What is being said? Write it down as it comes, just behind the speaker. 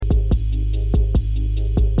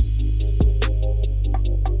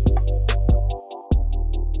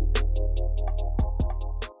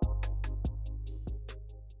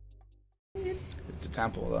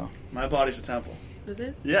temple, though. My body's a temple. Is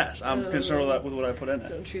it? Yes, I'm concerned with what I put in it.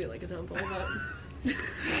 Don't treat it like a temple, but...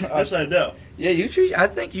 Yes, I do. Yeah, I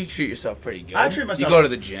think you treat yourself pretty good. I treat myself... You go to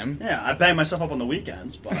the gym. Yeah, I bang myself up on the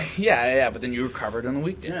weekends, but... yeah, but then you recovered on the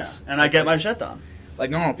weekdays. Yeah, and I get my shit done. Like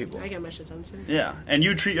normal people. I get my shit done, too. Yeah, and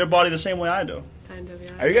you treat your body the same way I do. Kind of,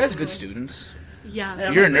 yeah. Are you guys good students?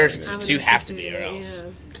 Yeah. You're a nursing I'm student, a so you nursing have to be, or student, else.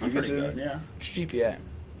 yeah. I'm pretty good, yeah. What's your GPA?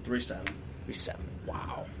 3.7. 3.7.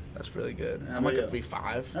 Wow. That's really good. How I'm like a about you?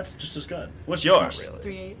 3.5. That's just as good. What's yours? Not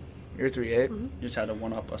really. 3.8. You're a 3.8? Mm-hmm. You just had to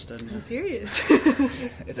one-up us, didn't you? I'm serious.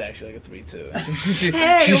 It's actually like a 3.2.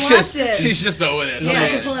 Hey, watch it. She's just over there. Yeah, I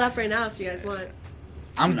can pull it up right now if you guys want.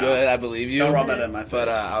 I'm good, I believe you. Don't rub that in my face. But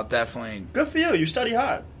I'll definitely... Good for you. You study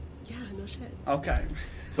hard. Yeah, no shit. Okay.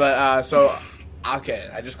 But, okay,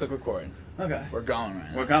 I just click record. Okay. We're going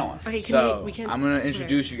right now. We're going. Okay, So, can I'm going to swear.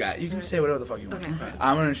 introduce you guys. You can say whatever the fuck you want. Okay.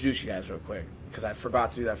 I'm going to introduce you guys real quick. Because I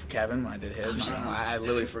forgot to do that for Kevin when I did his. I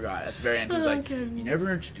literally forgot. At the very end, he was like, Kevin. you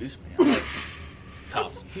never introduced me. I'm like,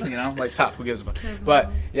 tough. You know? Like, tough. Who gives a fuck?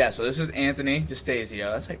 But, yeah, so this is Anthony Distasio.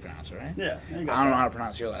 That's how you pronounce it, right? Yeah. I don't know how to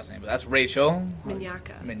pronounce your last name, but that's Rachel.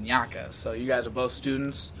 Mignacca. Mignacca. So you guys are both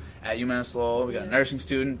students at UMass Lowell. We got a nursing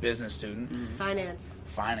student, business student. Mm-hmm. Finance.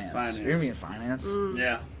 Finance. You're going to be in finance?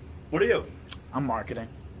 Yeah. What are you? I'm marketing.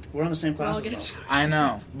 We're in the same We're all class. getting I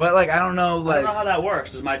know. But, like, I don't know, I like... don't know how that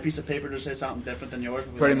works. Does my piece of paper just say something different than yours?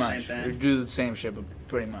 But we Pretty do the much. Same We thing? do the same shit, but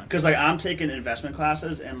pretty much. Because, like, I'm taking investment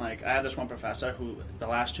classes, and, like, I have this one professor who, the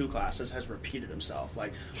last 2 classes, has repeated himself.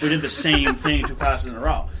 Like, we did the same thing 2 classes in a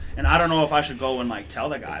row. And I don't know if I should go and, like, tell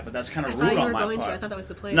the guy, but that's kind of rude on my part. I thought that was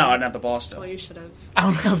the plan. No, I didn't have the ball still. Well, you should have. I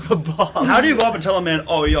don't have the ball. How do you go up and tell a man,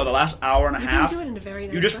 oh, yo, the last hour and a You half, can do it in a very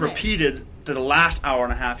nice you just way. repeated the last hour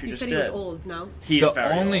and a half you He just said did. he was old, no? He's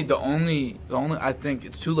very old. The only, I think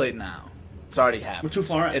it's too late now. It's already happened. We're too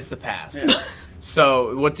far in. It's the past. Yeah.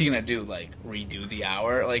 So what's he gonna do? Like redo the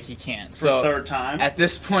hour? Like he can't. For So the third time? At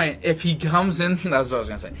this point, if he comes in, that's what I was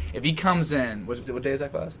gonna say. If he comes in, what day is that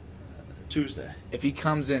class? Tuesday. If he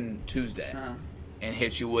comes in Tuesday Uh-huh. and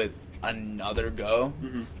hits you with another go,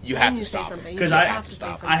 Mm-hmm. you have You to say stop something. it. Because You I have to say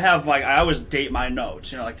something. I have, like, I always date my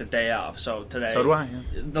notes, you know, like the day of. So today. So do I.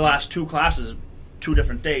 Yeah. The last 2 classes, 2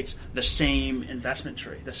 different dates, the same investment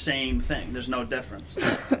tree, the same thing. There's no difference.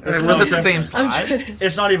 Was it the same slides?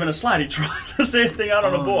 It's not even a slide. He tries the same thing out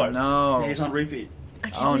on a board. No. Yeah, he's on repeat. I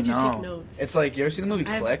can't Oh believe you no. take notes. It's like you ever seen the movie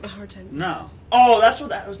I have Click? a hard time. No. Oh, that's what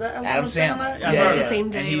that was. That Adam was saying Sandler. that? Yeah, I've heard the of same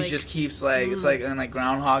that. day. And he like- just keeps like it's like and like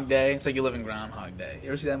Groundhog Day. It's like you live in Groundhog Day. You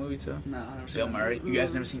ever see that movie too? No, I've never seen Bill that. Murray. You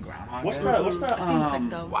guys never seen Groundhog What's Day? the What's the I've seen Click,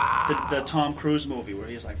 though. Wow. the Tom Cruise movie where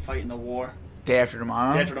he's like fighting the war? Day After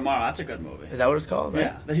Tomorrow. Day After Tomorrow. That's a good movie. Is that what it's called? Right?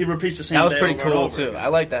 Yeah, that he repeats the same. That was day pretty over and cool over too. again. I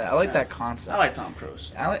like that. I like Yeah. that concept. I like Tom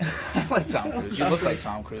Cruise. I like Tom Cruise. You look like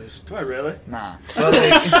Tom Cruise. Do I really? Nah.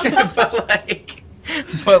 But like,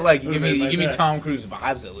 but like you Would've give made my me day. Tom Cruise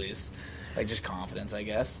vibes at least. Like just confidence, I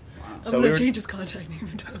guess. I'm So gonna we were change his contact name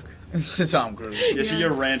to Tom Cruise. to Tom Cruise. Yeah, so Yeah.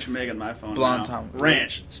 you're Ranch Meg on my phone. Blonde now. Tom.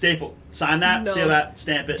 Ranch. Staple. Sign that. No. Seal that.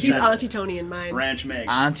 Stamp it. He's send it. Auntie Tony in mine. Ranch Meg.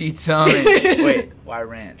 Auntie Tony. Wait, why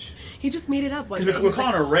ranch? He just made it up one day. Because He we're was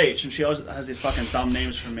calling like, her Rach, and she always has these fucking dumb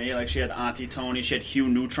names for me. Like, she had Auntie Tony, she had Hugh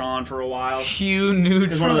Neutron for a while. Hugh Neutron.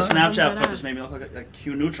 Because one of the Snapchat Deadass. photos made me look like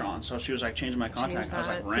Hugh Neutron, so she was like changing my contact. Change I was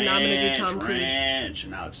like, that. Ranch, So now I'm gonna do Tom Cruise. Ranch,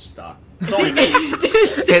 and now it's stuck. It's only me.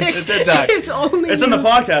 It's stuck. It's only It's in the you.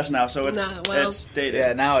 podcast now, so it's Nah, well. it's dated.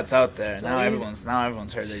 Yeah, now it's out there. Now Right. everyone's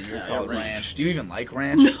heard that you're Yeah, called Ranch. ranch. Do you even like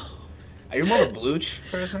ranch? No. Are you more of a blooch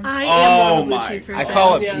person? I Oh am more of a blue my cheese God. person. I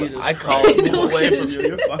call it. Yeah. Jesus I call Christ. it. Move away from you.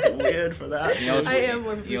 You're fucking weird for that. You know what's, I am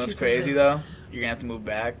more of a you know what's blue cheese crazy person. though? You're gonna have to move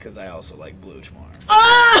back because I also like blooch more.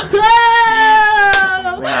 Oh!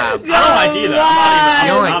 Wow. I don't like either. I'm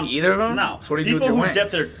You don't like I'm- either of them? No. So what do you do People with your who wings? dip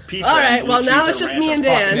their pizza. All right, in well, blue now cheese it's or just ranch me are and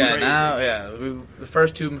fucking Dan. Yeah, crazy. now, the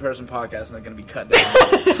first 2-person podcast is going to be cut down.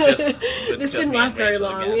 Just This just didn't me last and very Rachel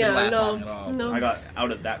long. again. It Yeah, didn't last no, long at all. no. I got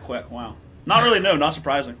outed that quick. Wow. Not really new. Not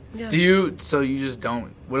surprising. Yeah. Do you? So you just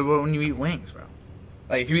don't? What about when you eat wings, bro?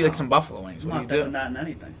 Like if you eat like some buffalo wings, I'm what not do you dipping do? that in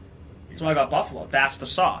anything. So I got buffalo. That's the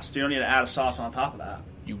sauce. You don't need to add a sauce on top of that.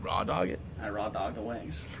 You raw dog it? I raw dog the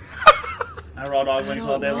wings. I raw dog wings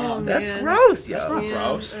all day don't know, long. man. That's gross, yo. That's not Yeah,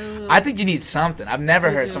 gross. I don't know. I think you need something. I've never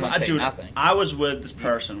Me heard too. someone say Dude, nothing. I was with this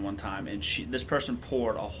person one time, and this person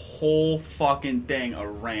poured a whole fucking thing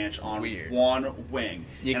of ranch on Weird. one wing,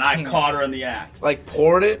 You and I can't- caught her in the act. Like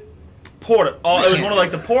poured it. Poured it. Oh, it was one of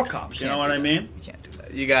like the pour cups. You know Can't what do I that. mean? You can't do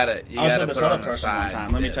that. You gotta. You I was gotta with this put it other on the person one side.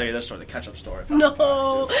 time. Let me Yeah. tell you this story, the ketchup story. No. I'm not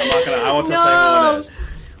gonna. I won't say No. who it is.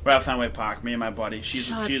 We're at Fenway Park. Me and my buddy. She's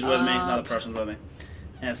Shut with me. up. Another person's with me.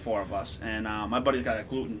 and 4 of us. And my buddy's got a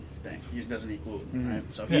gluten thing. He doesn't eat gluten,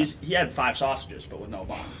 right? So he had 5 sausages, but with no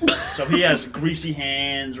bun. So he has greasy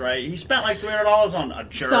hands, right? He spent like $300 on a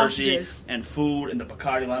jersey Sausages. and food and the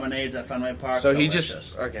Bacardi lemonades at Fenway Park. So he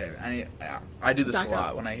Delicious. just I do this Back a lot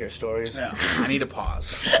up. when I hear stories. Yeah. I need to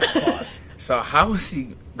pause. Pause. So how is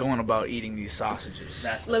he going about eating these sausages?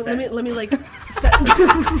 That's the Let thing. me like set.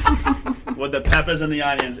 With the peppers and the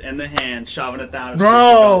onions in the hand, shoving it down.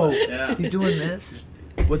 Bro, Yeah. he's doing this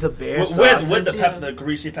with a bear With sausage. the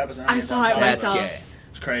greasy peppers and I onions. saw it That's myself. gay.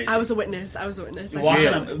 It's crazy. I was a witness. I Watching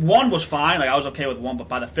saw it. them, one was fine. Like I was okay with one, but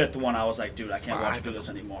by the 5th one, I was like, dude, I can't watch you do this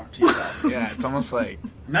anymore to yourself. Yeah, it's almost like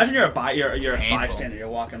Imagine you're a painful. bystander. You're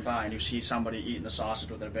walking by and you see somebody eating a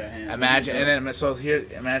sausage with their bare hands. imagine and then so here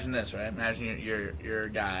imagine this, right? Imagine you're a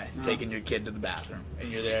guy taking your kid to the bathroom and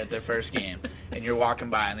you're there at their first game and you're walking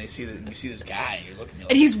by and you see this guy and you're looking at him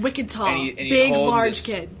And he's wicked tall. and he's Big, holding large this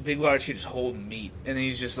kid. big large kid just holding meat and then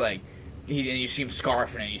he's just like and you see him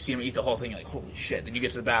scarfing it, you see him eat the whole thing, you're like, holy shit. Then you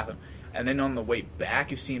get to the bathroom and then on the way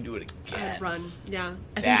back you see him do it again. Run. Yeah.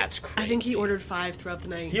 That's I think he crazy. ordered 5 throughout the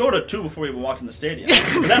night. He ordered 2 before he even walked in the stadium.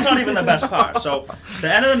 But that's not even the best part. So,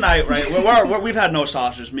 the end of the night, right, we've had no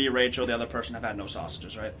sausages. Me, Rachel, the other person have had no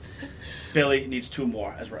sausages, right? Billy needs 2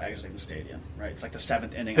 more as we're exiting the stadium, right? It's like the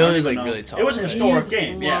 7th inning. Billy's, I don't even like, know. really tall, It was a right? historic He's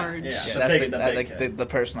game. large. Yeah. Yeah, The that's big like kid. the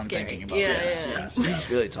person I'm Scary. thinking about. Yeah, Yes. He's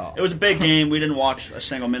really tall. It was a big game. We didn't watch a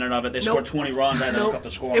single minute of it. They scored 20 runs. I didn't look up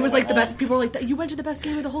the score. It was on like the way best. home. People were like, "You went to the best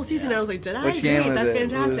game of the whole season." And I was like, "Did I?" Which game Great, was that's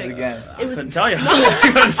it? Who was fantastic. it against? It was Couldn't tell you.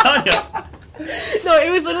 I couldn't tell you. no,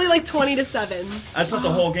 it was literally like 20-7. I spent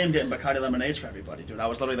the whole game getting Bacardi lemonades for everybody, dude. I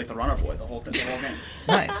was literally like the runner boy the whole game.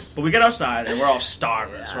 Nice. But we get outside and we're all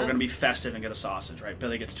starving, so we're gonna be festive and get a sausage, right?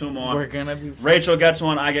 Billy gets 2 more. We're gonna be Rachel gets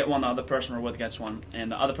one, I get one, the other person we're with gets one,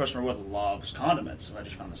 and the other person we're with loves condiments. So I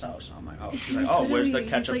just found this out. So I'm like, oh, she's like, oh, where's the Literally,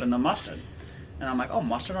 ketchup he's and the mustard? And I'm like, oh,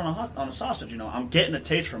 mustard on a sausage. You know, I'm getting a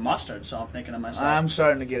taste for mustard, so I'm thinking to myself, I'm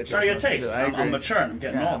starting to get a starting to get a taste. too. I I'm agree. maturing. I'm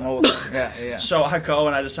getting Yeah, I'm older. older. Yeah. So I go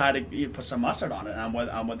and I decide to put some mustard on it, and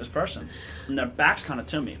I'm with this person, and their back's kind of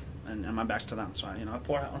to me, and my back's to them. So I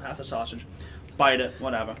pour out on half the sausage, bite it,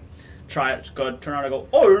 whatever, try it, it's good. Turn around, I go,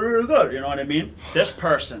 oh, really good. You know what I mean? This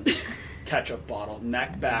person, ketchup bottle,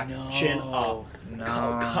 neck back, chin up,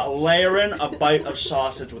 layering a bite of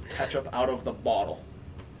sausage with ketchup out of the bottle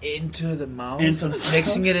Into the mouth.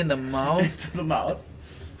 Mixing it in the mouth. into the mouth.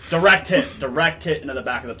 Direct hit into the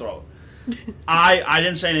back of the throat. I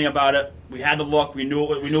didn't say anything about it. We had to look. We knew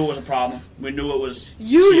it was a problem. We knew it was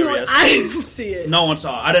You knew serious. it. I didn't see it. No one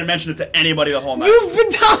saw it. I didn't mention it to anybody the whole night. You've been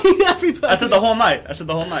telling everybody. I said the whole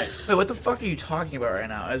night. Wait, what the fuck are you talking about right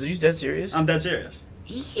now? Are you dead serious? I'm dead serious.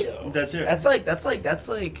 Ew. I'm dead serious.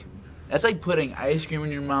 That's like putting ice cream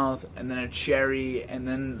in your mouth and then a cherry and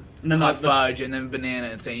then hot fudge and then banana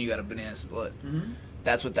and saying you got a banana split. Mm-hmm.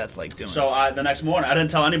 That's what that's like doing. So the next morning, I didn't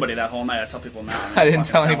tell anybody that whole night. I tell people now. I didn't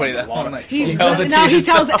tell anybody that whole night. Now he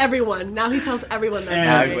tells everyone. Now he tells everyone that.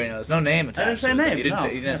 Now everybody knows. No name attached. I didn't say a name. You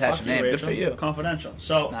didn't attach a name. Good for you. Confidential.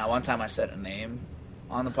 So One time I said a name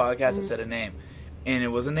on the podcast. I said a name, and it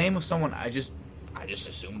was a name of someone I just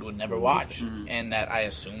assumed would never watch, and that I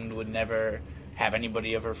assumed would never have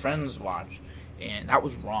anybody of her friends watch. And that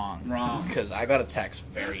was wrong. Because I got a text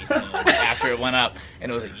very soon after it went up,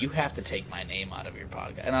 and it was like, you have to take my name out of your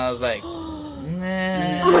podcast. And I was like, nah.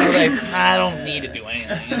 I was like, I don't need to do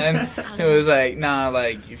anything. And then it was like, nah,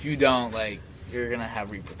 like, if you don't, like, you're going to have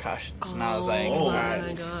repercussions. And I was like, all right.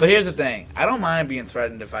 my God. But here's the thing. I don't mind being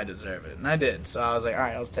threatened if I deserve it. And I did. So I was like, all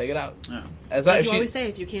right, I'll take it out. Yeah. Like you always say,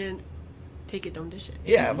 if you can't take it, don't dish it.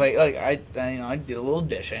 Yeah, like I did a little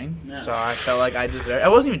dishing. Yeah. So I felt like I deserved. I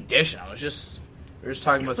wasn't even dishing. I was just... We were just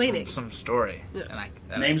talking Explaining. about some story, Yeah.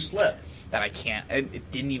 and name slip. that I can't.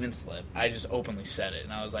 It didn't even slip. I just openly said it,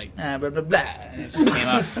 and I was like, blah blah blah, and it just came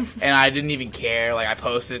up, and I didn't even care. Like I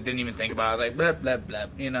posted, didn't even think about it. I was like, blah blah blah.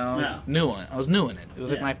 You know, I was new in it. It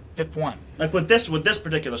was like my 5th one. Like with this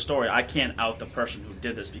particular story, I can't out the person who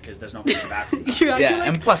did this because there's no coming back from that. Yeah,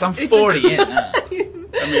 and plus I'm 40 in. I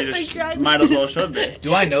mean, it might as well should be.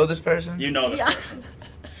 Do I know this person? You know this person.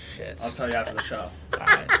 Shit. I'll tell you after the show. All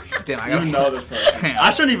right. Damn, I gotta You know this person.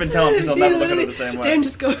 I shouldn't even tell him because he'll never look at it the same way. Dan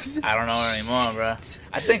just goes. I don't know her anymore, bro.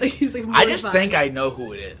 I think Like, he's, like, I just mortified. think I know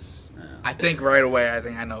who it is. Yeah. I think right away. I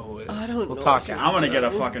think I know who it is. I don't we'll know talk if you- after. I'm gonna get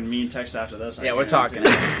a fucking mean text after this. Yeah, we're talking.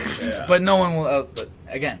 Yeah. But no one will. But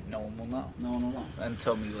again, no one will know No, no, no.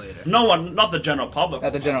 until me later. No one, not the general public.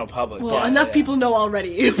 Not the general public. Well, yeah, enough yeah. people know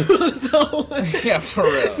already. So Yeah, for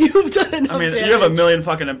real. you've done enough. I mean, damage. you have a million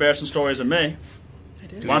fucking embarrassing stories of me. I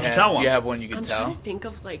did. Why don't you tell one? Do you have one you can I'm tell? trying to think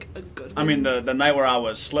of like a good one. I mean, the night where I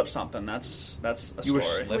was slipped something. That's a You were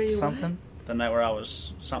story. slipped Wait, what? something. The night where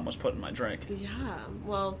something was put in my drink. Yeah.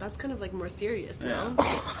 Well, that's kind of like more serious now.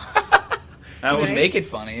 That was Right? Make it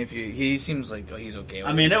funny if you. He seems like he's okay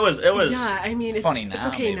with I mean, it was. Yeah, I mean, it's funny now, It's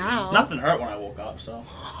okay maybe. now. Nothing hurt when I woke up, so.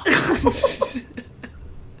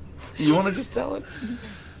 You want to just tell it?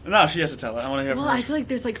 No, she has to tell it. I want to hear Well, from her. I feel like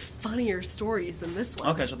there's like funnier stories than this one.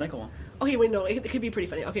 Okay, so think of one. Okay, wait, no, it could be pretty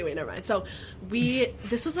funny. Okay, wait, never mind. So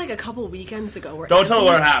this was like a couple weekends ago. Where Don't tell her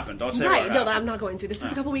where it happened. Don't say where Right, it no, happened. I'm not going to. This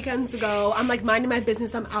is a couple weekends ago. I'm like minding my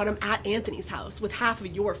business. I'm at Anthony's house with half of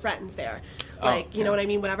your friends there. Like, you know what I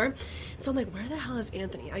mean? Whatever. So I'm like, where the hell is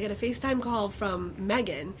Anthony? I get a FaceTime call from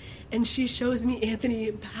Megan, and she shows me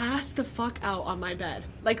Anthony passed the fuck out on my bed.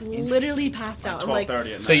 Like, literally passed out. I'm like, 12:30 at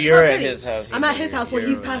night. So you're at 12:30. his house. I'm at his house when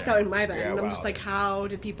he's passed out in my bed. Yeah, and I'm wow. just like, how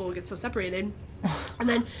did people get so separated? And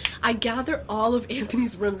then I gather all of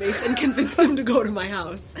Anthony's roommates and convince them to go to my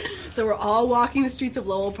house. So we're all walking the streets of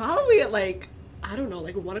Lowell, probably at like, I don't know,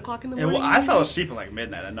 like 1 o'clock in the morning. I fell maybe? asleep at like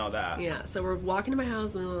midnight. I know that. Yeah, so we're walking to my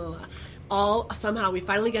house. Blah, blah, blah. Somehow we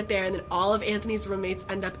finally get there, and then all of Anthony's roommates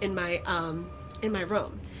end up in my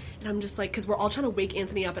room. And I'm just like, because we're all trying to wake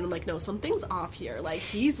Anthony up, and I'm like, no, something's off here. Like,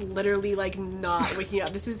 he's literally like not waking up.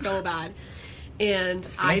 This is so bad. And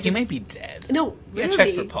He might be dead. No, Yeah,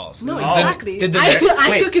 literally. check for pulse. No, Did- exactly. did the I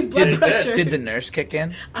wait, took his blood did- pressure. Did the nurse kick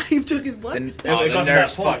in? I took his blood. It got to that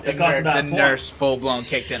point. It got to that the point. nurse full blown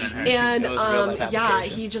kicked in on her. And It was a real life yeah,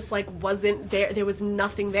 application. he just like wasn't there. There was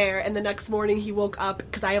nothing there. And the next morning he woke up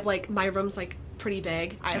because I have like my room's like pretty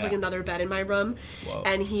big. I have like Yeah. another bed in my room, Whoa.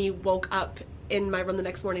 and he woke up in my room the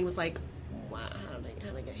next morning. Was like, wow, how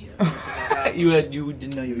did I get here? You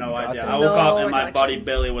didn't know you No got idea. that? I woke up No and my recollection. buddy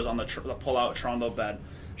Billy was on the pull-out trundle bed.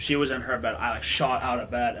 She was in her bed. I like shot out of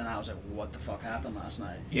bed, and I was like, "What the fuck happened last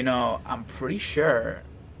night?" You know, I'm pretty sure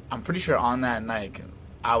on that night,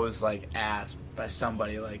 I was like asked by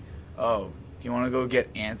somebody like, "Oh, you want to go get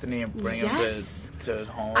Anthony and bring Yes. him to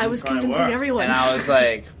home?" I was Probably convincing were. everyone. and I was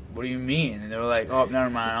like, "What do you mean?" And they were like, "Oh, never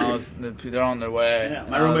mind. They're on their way." Yeah, and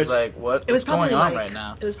my I was roommates- like, "What? it was What's going probably on Mike. right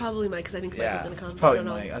now?" It was probably Mike because I think Mike was Yeah, gonna come. probably I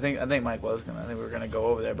don't know. Mike. I think Mike was gonna. I think we were gonna go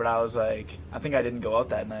over there, but I was like, I think I didn't go out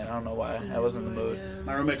that night. I don't know why. I wasn't in the mood.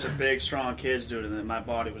 My roommates are big, strong kids, dude, and then my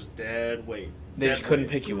body was dead weight. They Dead just couldn't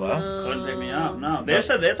weight. pick you up. Couldn't pick me up. No, they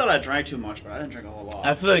said they thought I drank too much, but I didn't drink a whole lot.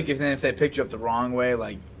 I feel like if they picked you up the wrong way,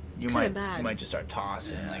 like you Kinda might bad. you might just start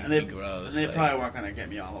tossing, like and they, be gross. and they like, probably weren't gonna get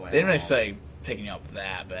me all the way. they didn't really home. feel like picking you up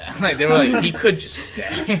that bad. Like they were like, he could just stay.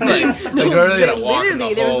 like they're really gonna walk him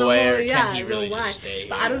the there was whole a way, whole- or yeah, can he I really don't know why. just stay?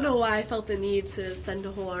 But I don't know why I felt the need to send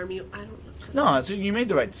a whole army. I don't know. No, you made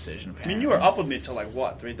the right decision. I Apparently. mean, you were up with me till like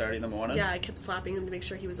what, 3:30 in the morning? Yeah, I kept slapping him to make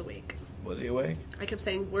sure he was awake. Was he awake? I kept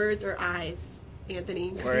saying words or eyes, Anthony,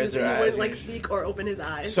 because Words he or wouldn't eyes, like you- speak or open his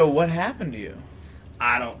eyes. So what happened to you?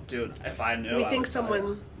 I don't, dude. If I knew, we I think would tell you.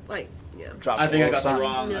 someone like yeah. Dropped I think I a got little the something?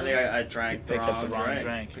 wrong. No. I think I drank Picked the up the wrong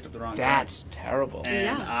drink. Picked up the wrong That's terrible. drink.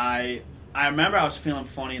 And Yeah. I remember I was feeling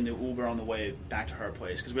funny in the Uber on the way back to her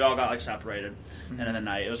place because we all got like separated. Mm-hmm. And in the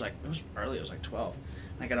night, it was early. It was like 12.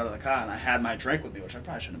 And I got out of the car and I had my drink with me, which I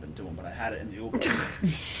probably shouldn't have been doing, but I had it in the Uber.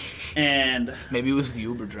 And Maybe it was the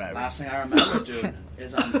Uber driver. last thing I remember, dude,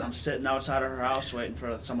 is I'm sitting outside of her house waiting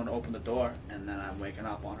for someone to open the door, and then I'm waking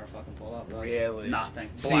up on her fucking pull up. Like, Really? nothing.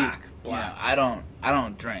 See, Black. You know, I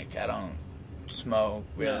don't drink. I don't smoke.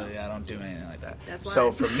 Really, Yeah. I don't do anything like that. That's why.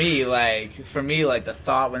 So for me, like the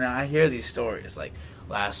thought when I hear these stories, like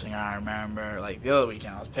last thing I remember, like the other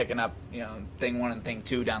weekend, I was picking up, thing 1 and thing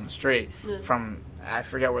 2 down the street from I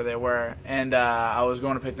forget where they were, and I was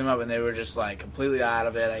going to pick them up, and they were just like completely out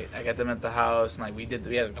of it. I got them at the house, and like we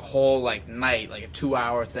had the whole like night, like a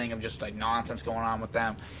 2-hour thing of just like nonsense going on with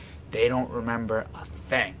them. They don't remember a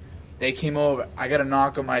thing. They came over. I got a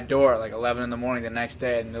knock on my door at like 11 in the morning the next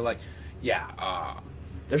day, and they're like, "Yeah,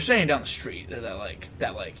 they're saying down the street that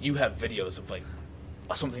you have videos of like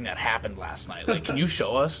something that happened last night. Like, can you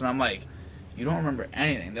show us?" And I'm like, "You don't remember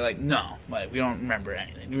anything?" They're like, "No, like we don't remember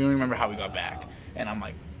anything. We don't remember how we got back." And I'm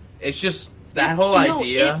like, it's just that whole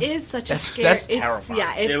idea. It is such a that's scary. that's it's, terrifying.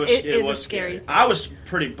 yeah, It is was a scary. thing. I was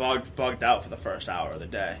pretty bugged out for the first hour of the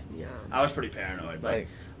day. Yeah. I was pretty paranoid, but Like,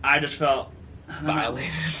 I just felt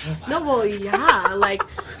violated. No, well, yeah, like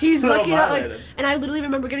he's So looking at like, violated. and I literally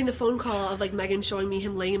remember getting the phone call of like Megan showing me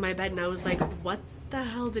him laying in my bed, and I was like, what the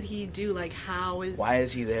hell did he do? Like, how is? Why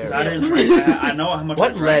is he there? 'Cause I didn't drink. I know how much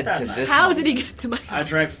What I drank led that to night. this? How did he get to my house? I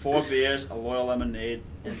drank 4 beers, a Loyal lemonade,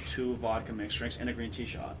 and 2 vodka mixed drinks, and a green tea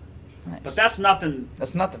shot. Nice. But that's nothing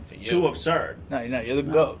That's nothing for you. too absurd. No, you're the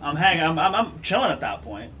goat. I'm hanging. I'm chilling at that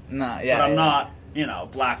point. Nah, yeah, But I'm yeah.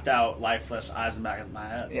 not, blacked out, lifeless, eyes in the back of my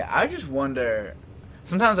head. Yeah, I just wonder.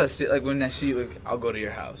 Sometimes I see, like, when I see you, like, I'll go to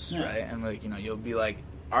your house, Yeah. right? And, like, you'll be, like,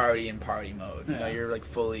 already in party mode. You know, Yeah. you're like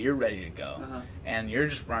you're ready to go, Uh-huh. and you're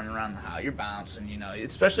just running around the house. You're bouncing. You know,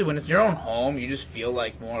 especially when it's your own home, you just feel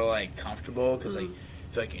like more like comfortable because like.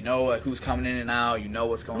 I feel like you know like, who's coming in and out. You know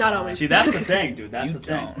what's going Not on. always. See, that's the thing, dude. That's You the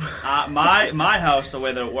thing. don't. My house, the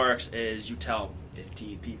way that it works is you tell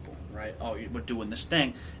 15 people, right? Oh, we're doing this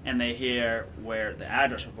thing, and they hear where the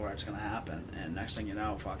address of where it's going to happen, and next thing you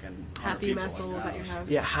know, fucking 100 Happy people mess in levels at your house.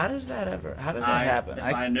 Yeah, how does that happen? If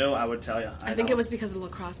I knew, I would tell you. I think it was because the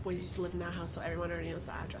lacrosse boys used to live in that house, so everyone already knows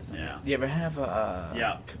the address. Of Yeah. it. You ever have a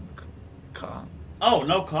Yeah. cop? Oh,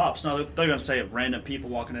 no cops. No, they're going to say random people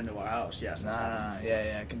walking into our house. Yes, that's happened.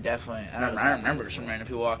 Yeah, I can definitely. That was I remember happening. some random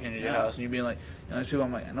people walking into your Yeah. house and you being like, you know, these people.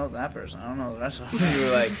 I'm like, I know that person. I don't know the rest of them.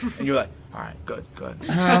 And you were like, all right, good.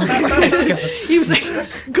 He was like,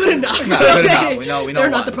 good enough. No, good Okay. enough. We know They're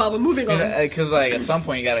not one. the problem. Moving on. Because like at some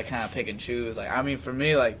point you got to kind of pick and choose. Like I mean, for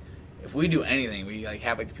me, like if we do anything, we like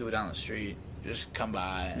have like the people down the street just come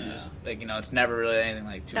by and just like you know, it's never really anything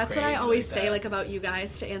like too. That's crazy what I always like say, that. like about you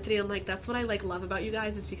guys to Anthony. I'm like, that's what I like love about you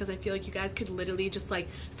guys is because I feel like you guys could literally just like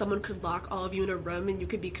someone could lock all of you in a room and you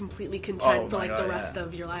could be completely content Oh for my like God, the rest yeah.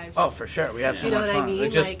 of your lives. Oh, for sure. We have so You know much what I fun. mean?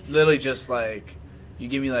 It just Like- literally just like you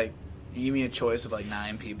give me a choice of like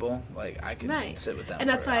 9 people, like I can Right. sit with them. And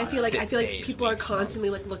that's for, why I feel like days, people are weeks,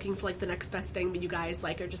 constantly like looking for like the next best thing, but you guys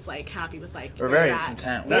like are just like happy with like We're where very you're at.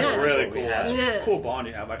 content. with That's Yeah. really what we cool. have. That's Yeah. a cool bond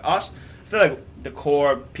you have. Like us, I feel like the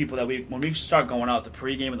core people that when we start going out, the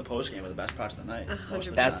pregame and the postgame are the best parts of the night. Most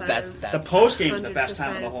of the That's time. that's the that's postgame is the best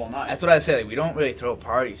time of 100%. the whole night. That's what I say. Like, we don't really throw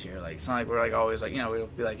parties here. Like it's not like we're like always like you know we'll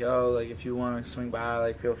be like oh like if you want to swing by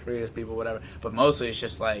like feel free to people whatever. But mostly it's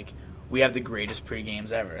just like we have the greatest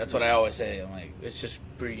pre-games ever. That's what I always say. I'm like it's just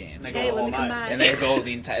pre-games. They go Hey, the let whole me come night. by. And they go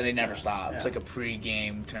the entire. They never stop. Yeah. It's like a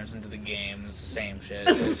pre-game turns into the game. It's the same shit.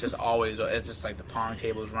 It's just always. It's just like the pong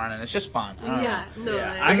table's running. It's just fun. I don't know. Yeah, no,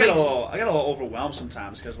 Yeah, I I get a makes- little overwhelmed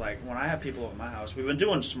sometimes because like when I have people at my house, we've been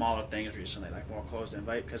doing smaller things recently, like more closed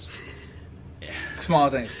invite because. Small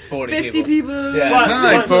things. 40 50 people. Yeah, But- it's not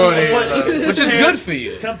like but- 40, which is good for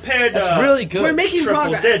you. Compared to That's really good. We're making triple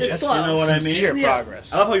progress. digits, It's slow. you know what I mean? Sincere Yeah. progress.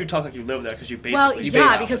 I love how you talk like you live there because you basically Well, you yeah,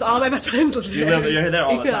 base because it. all my best friends live You there. live you're there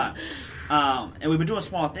all the Yeah. time. And we've been doing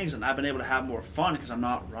small things, and I've been able to have more fun because I'm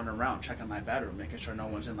not running around checking my bedroom, making sure no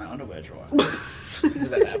one's in my underwear drawer.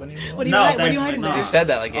 Does that happen anymore? What do you No, hide? What do you thankfully hide in not. there? You said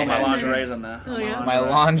that like Oh, it my had- lingerie's in there. Oh, yeah? My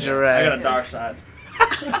lingerie. I got a dark side.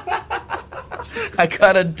 I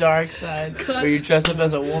got a dark side where you dress up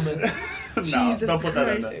as a woman. No, Jesus don't put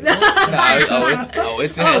that in Christ. there.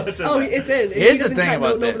 It's in. it's in Oh, there. it's in. Here's He the doesn't thing cut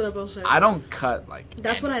about no this. bullshit. I don't cut like.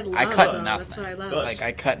 That's what I love. I cut though. nothing. That's what I love. Good. Like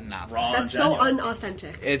I cut nothing. Raw and That's so genuine.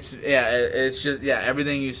 unauthentic. It's it's just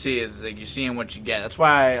everything you see is like you're seeing what you get. That's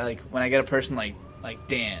why like when I get a person like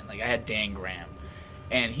Dan, like I had Dan Graham,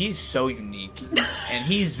 and he's so unique and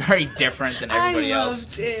he's very different than everybody I love else.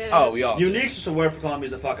 Dan. Oh, we all do. Unique's just a word for calling him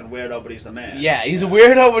he's a fucking weirdo, but he's the man. Yeah, he's a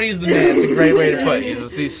weirdo, but he's the man. It's a great way to put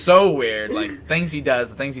it. He's so weird, like things he does,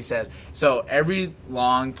 the things he says. So every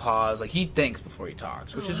long pause, like he thinks before he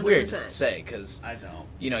talks, which is weird to 100%. say because I don't.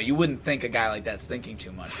 you know you wouldn't think a guy like that's thinking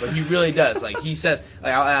too much, but he really does. Like he says,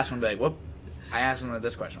 like I'll ask him, be like, "What?" I asked him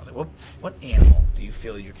this question. I was like, "What animal do you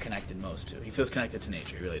feel you're connected most to?" He feels connected to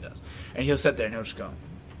nature. He really does. And he'll sit there and he'll just go,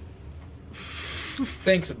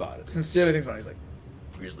 thinks about it, sincerely thinks about it. He's like,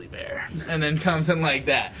 grizzly bear, and then comes in like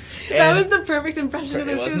that. That And- was the perfect impression of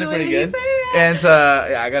him, too. wasn't The it way pretty he good? said it. And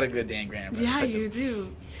yeah, I got a good Dan Graham. It's Yeah, like you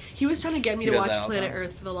do. He was trying to get me He to does watch that all the Planet time.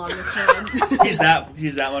 Earth for the longest time.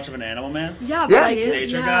 He's that much of an animal man. Yeah, but Yeah, like, he is.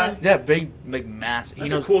 Nature yeah. guy? Yeah, big massive.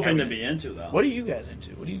 That's a cool thing to be into, though. What are you guys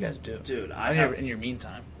into? What do you guys do? Dude, in your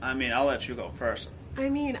meantime. I mean, I'll let you go first. I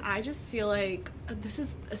mean, I just feel like this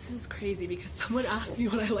is crazy because someone asked me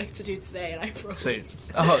what I like to do today, and I froze.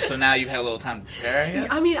 So now you've had a little time to prepare, I guess?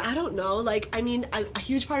 I mean, I don't know. Like, I mean, a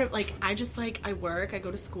huge part of like, I work, I go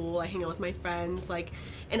to school, I hang out with my friends. Like,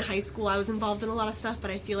 in high school, I was involved in a lot of stuff, but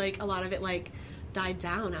I feel like a lot of it like died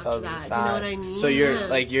down after that. Do you know what I mean? So you're Yeah.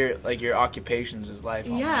 like your occupations is life.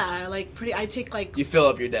 Almost. Yeah, like pretty. I take like You fill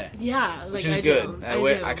up your day. yeah, like Which is I good. do.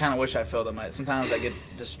 I kind of wish I filled up my. Sometimes I get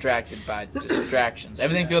distracted by distractions.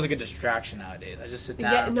 Everything feels like a distraction nowadays. I just sit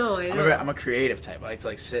down. Yeah, no, I know. I'm a creative type. I like to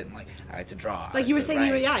like sit and like I like to draw. I Like you were to saying,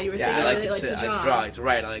 write. you were saying I you like really to like sit. to I like draw. to draw. I like to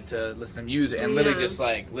write. I like to listen to music and literally Yeah. just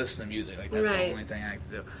like listen to music. Like that's Right. the only thing I like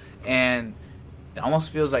to do. And it almost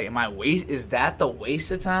feels like is that the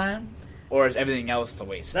waste of time, or is everything else the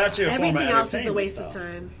waste? That's your form of Everything else is a entertainment, waste of though,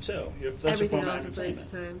 time. Too. That's Everything your form else of is a waste of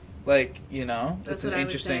entertainment. time. Like, you know, That's it's an what I would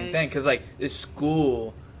interesting say. thing because like it's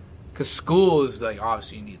school, because school is like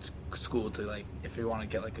obviously you need school to like if you want to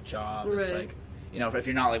get like a job. It's Right. like You know, if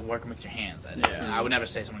you're not like working with your hands, that is. Yeah. And I would never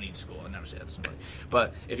say someone needs school. I'd never say that to somebody.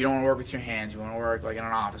 But if you don't want to work with your hands, you want to work like in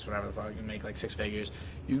an office, whatever the fuck, you can make like 6 figures,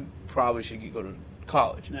 you probably should go to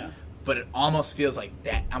college. Yeah. But it almost feels like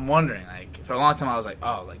that. I'm wondering, like, for a long time I was like,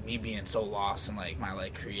 oh, like me being so lost in like my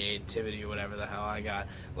like creativity or whatever the hell I got,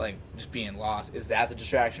 like just being lost. Is that the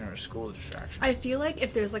distraction or school the distraction? I feel like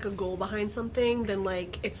if there's like a goal behind something, then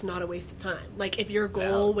like it's not a waste of time. Like if your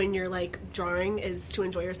goal when you're like drawing is to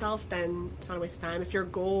enjoy yourself, then it's not a waste of time. If your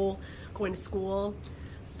goal going to school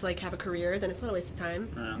is to like have a career, then it's not a waste of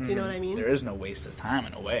time. Do you know what I mean? There is no waste of time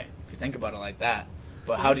in a way if you think about it like that.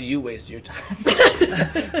 But how do you waste your time?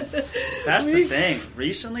 That's the thing.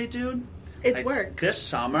 Recently, dude, It's like, work. This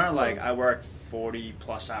summer, It's like work. I worked 40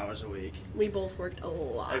 plus hours a week. We both worked a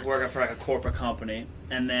lot. Like working for like a corporate company,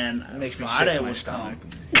 and then It makes me Friday sick to my was stomach.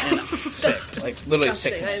 come. Sick. Like literally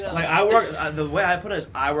sick to my disgusting, I know. stomach. Like I work. The way I put it is,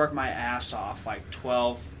 I work my ass off, like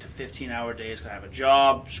 12 to 15-hour days. 'Cause I have a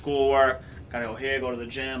job, schoolwork. Gotta go here, go to the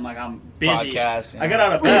gym. Like I'm busy. Podcast, I get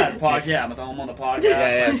out of bed. Yeah, I'm on the podcast.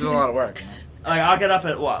 Yeah, it's a lot of work. You know? Like I'll get up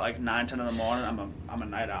at what, like 9, 10 in the morning. I'm a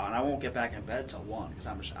night owl, and I won't get back in bed till 1 because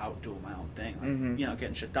I'm just out doing my own thing, like, you know,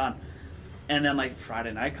 getting shit done. And then like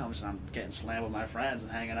Friday night comes, and I'm getting slammed with my friends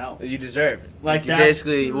and hanging out. You deserve it. Like you that's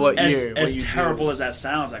basically what as, you're. as what you terrible do. as that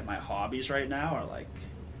sounds. Like my hobbies right now are like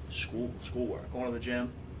schoolwork, going to the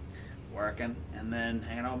gym, working, and then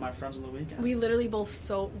hanging out with my friends on the weekend. We literally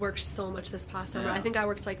both worked so much this past summer. Yeah. I think I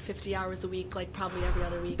worked like 50 hours a week, like probably every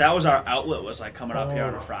other week. That was our outlet. Was like coming up here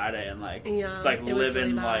on a Friday and like Yeah, it was living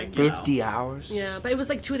really bad. like you know, 50 hours. Yeah, but it was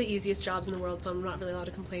like 2 of the easiest jobs in the world, so I'm not really allowed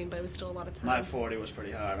to complain, but it was still a lot of time. My 40 was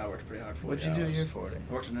pretty hard. I worked pretty hard. 40 What'd you do hours. at your 40?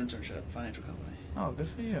 I worked an internship, financial company. Oh, good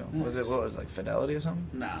for you. Nice. Was it what was it, like Fidelity or something?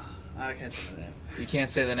 Nah, I can't say the name. You can't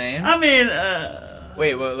say the name. I mean,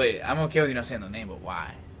 Wait. I'm okay with you not saying the name, but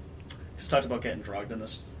why? just talked about getting drugged in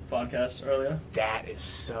this podcast earlier. That is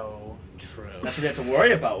so true. That's what you have to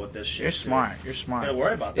worry about with this shit. You're dude. smart. You're smart. You gotta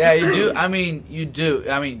worry about that. Yeah, you do. I mean, you do.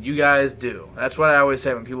 I mean, you guys do. That's what I always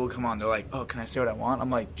say when people come on. They're like, "Oh, can I say what I want?"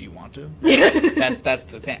 I'm like, "Do you want to?" That's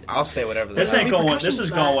the thing. I'll say whatever. This the ain't going. This repercussions is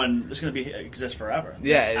of that. going. It's gonna be exist forever.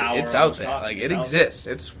 Yeah, This hour it's I out was there. talking, Like it's it out exists.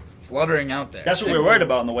 It's fluttering out there. That's what we're worried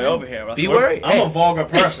about on the way over here. Be worried. I'm Hey. a vulgar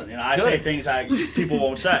person. You know, I say Good. things people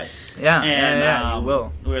won't say. Yeah, And yeah, you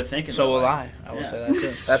will. We were thinking. So will like, I. I will yeah. say that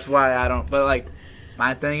too. That's why I don't. But like,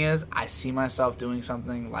 my thing is, I see myself doing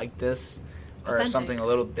something like this, or Authentic. something a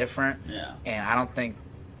little different. Yeah. And I don't think,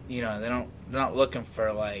 they're not looking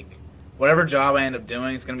for like, whatever job I end up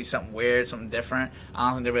doing, it's gonna be something weird, something different. I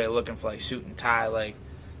don't think they're really looking for like suit and tie. Like,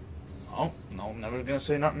 oh no, I'm never gonna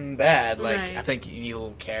say nothing bad. Like, Right. I think you need a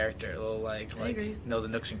little character, a little like agree. know the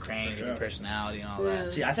nooks and crannies of your sure. personality and all Yeah. that.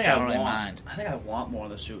 See, I think So I don't really want. mind. I think I want more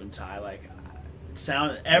of the suit and tie. Like,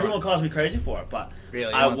 everyone calls me crazy for it, but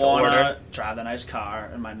Really, you I want the want order? to drive the nice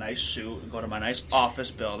car in my nice suit and go to my nice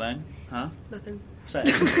office building. Huh? Nothing. Say it.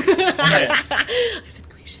 Say it. I said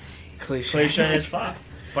cliche. Cliche is fine.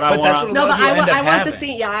 But But I that's want what to. No, but you end up I want the having.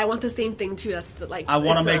 same. Yeah, I want the same thing too. That's the like. I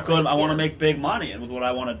want to it's make not good. like- I want to yeah. make big money, and with what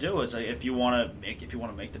I want to do is, like, if you want to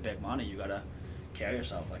make the big money, you gotta carry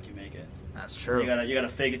yourself like you make it. That's true. You gotta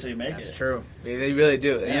fake it till you make That's it. true. They really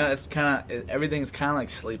do. Yeah. It's kind of everything's kind of like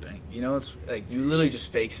sleeping. It's like you literally just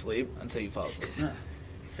fake sleep until you fall asleep. Yeah.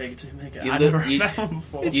 Fake it till you make it. You I li- never you- remember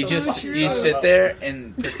before. You so just true. you sit there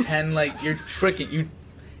and pretend like you're tricking you.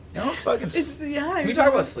 Fucking. Yeah. Can we talk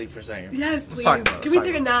about sleep for a second? Yes, Let's please. talk about it. Can we Let's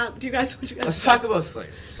take a talk about nap? Do you guys? What you guys? it. Let's talk about sleep.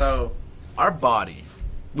 So, our body,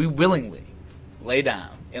 we willingly lay down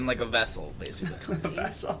in like a vessel, basically.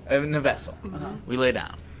 That's all. In a vessel, we lay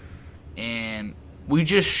down, and we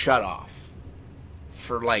just shut off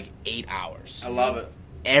for like 8 hours I love it.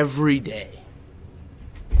 every day.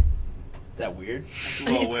 Is that weird? It's a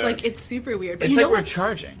little It's weird. like it's super weird. But It's you like know we're what?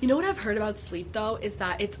 charging. You know what I've heard about sleep though is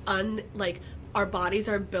that it's our bodies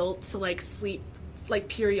are built to like sleep like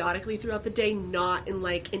periodically throughout the day, not in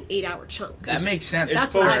like an 8-hour chunk. That makes sense. it's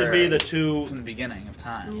That's supposed what to I be heard. the two. from the beginning of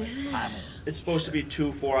time. Like time. It's supposed to be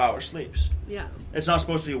 2 4-hour sleeps. Yeah. It's not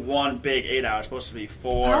supposed to be one big 8 hour. It's supposed to be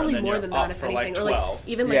 4. Probably and then more you're than up that if for anything, like or 12. like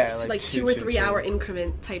even like Yeah, like like 2, 2 or 2, 3 hour 2.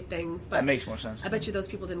 increment type things. But That makes more sense. I bet you those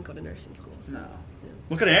people didn't go to nursing school. So. No.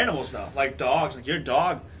 Look at animals though, like dogs. Like your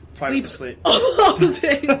dog probably doesn't sleep. all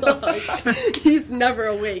day long. He's never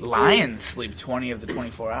awake. dude. Lions sleep 20 of the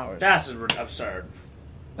 24 hours. That's absurd.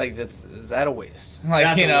 Like, is that a waste? Like,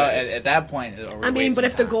 That's a waste. at that point, I mean, but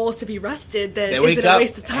if the goal is to be rested, then they is wake it a up,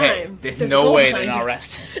 waste of hey, time? there's There's a no goal way they're behind not it.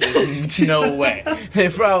 rested. There's no way.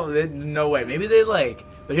 No way. Maybe they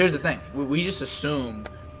but here's the thing. We just assume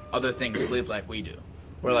other things sleep like we do.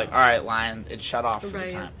 We're like, all right, lion, it's shut off for Right.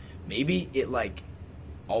 the time. Maybe it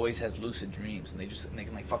always has lucid dreams, and they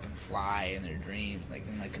can like fucking fly in their dreams, and they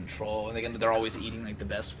can like control, and they're always eating like the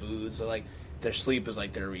best food. So like their sleep is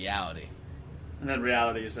like their reality. And then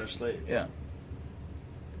reality is their sleep. Yeah.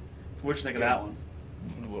 What'd you think of that one?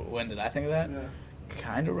 When did I think of that? Yeah.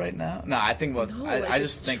 Kind of right now. No, I think about. I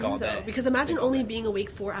just think all day. Because imagine only being awake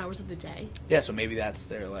 4 hours of the day. Yeah, so maybe that's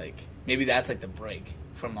their like. Maybe that's like the break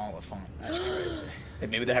from all the fun. That's crazy. Like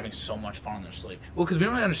maybe they're having so much fun in their sleep. Well, because we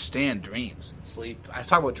don't really understand dreams and sleep. I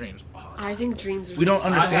talk about dreams. I think dreams are. We don't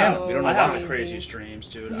understand so them. We don't know I why. have the craziest dreams,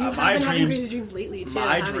 dude. You My have been having dreams. crazy dreams lately too.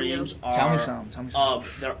 My haven't dreams you? are. Tell me some.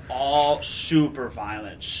 They're all super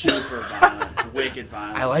violent, wicked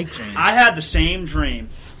violent. I like dreams. I had the same dream.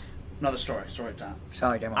 Another story time.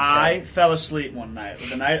 Sound like I'm I fell asleep one night.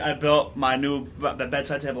 The night I built the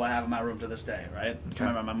bedside table I have in my room to this day, right? Okay. I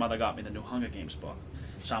remember my mother got me the new Hunger Games book.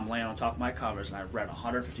 So I'm laying on top of my covers and I read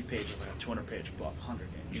 150 pages, like a 200-page book, Hunger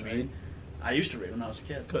Games. You right? read? I used to read when I was a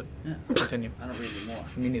kid. Good. Yeah. Continue. I don't read anymore.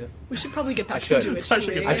 Me neither. We should probably get I back should. into it. I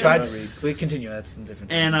should get shouldn't back I we? tried to read. We continue. That's some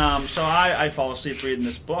different. And so I fall asleep reading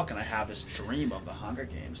this book and I have this dream of the Hunger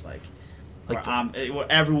Games, where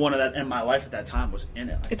every one of that in my life at that time was in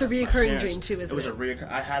it. Like, It's a my reoccurring parents- dream too, isn't it? It was a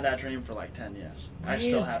reoccurring. I had that dream for like 10 years. I Right.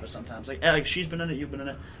 still have it sometimes. Like she's been in it, you've been in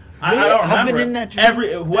it. I Really? don't I've remember. been in that dream.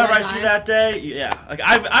 Whoever I Did I see die? that day, yeah. Like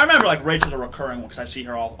I remember like Rachel's a recurring one because I see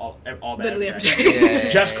her all day. Literally every every day. day. Yeah.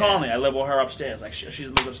 Jess Conley, I live with her upstairs. Like she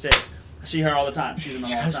lives upstairs. I see her all the time. She's in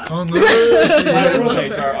it all the Just time. come My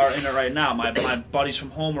roommates are in it right now. My buddies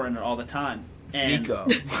from home are in it all the time. And Nico.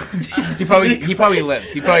 he probably lived. He probably made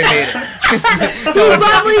it. He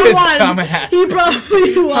probably won. He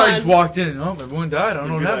probably I won. just walked in and everyone died. I don't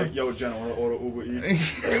know what happened. Yo, Jen, I want to order Uber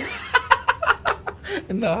Eats.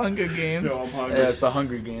 In the Hunger Games. Yo, I'm hungry. Yeah, it's the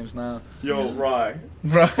Hungry Games now. Yo, Rye,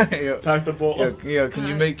 Right. Yo, pack the bowl. can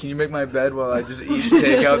you make my bed while I just eat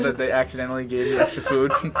takeout that they accidentally gave me extra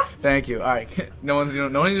food? Thank you. All right. No one's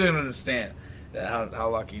gonna understand that how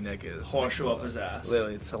lucky Nick is. Horseshoe up his ass.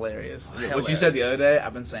 Literally, it's hilarious. Hilarious. What you said the other day,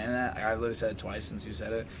 I've been saying that. I literally said it twice since you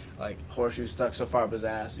said it. Like, horseshoe stuck so far up his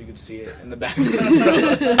ass, you could see it in the back of his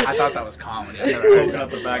throat. I thought that was comedy. I never heard Poking that.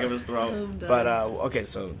 up the back of his throat. I'm done. But, okay,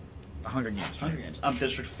 so, Hunger Games. Hunger Games. I'm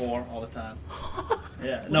District 4 all the time.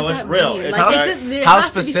 Yeah. What No, does it's that real. mean? It's Like, very- is it- there how has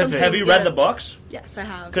to be specific? something- Have you read yeah. the books? Yes, I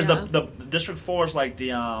have. Because yeah. the District 4 is like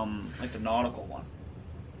the nautical one.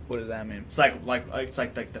 What does that mean? It's like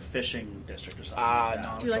the fishing district or something. like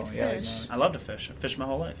that. No. Do you like to Yeah, fish? I love to fish. I fished my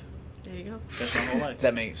whole life. There you go. Fished my whole life. Does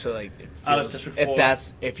that make so like it I like feels, District if 4.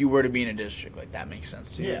 that's if you were to be in a district like that makes sense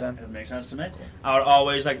to you Yeah, then? it makes sense to me. I would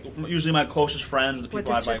always usually my closest friends are the What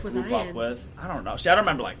people I'd district was group I up in? with. I don't know. See, I don't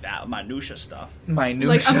remember like that minutia stuff.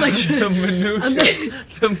 Minutia. I'm like- the minutia.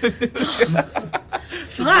 The minutia.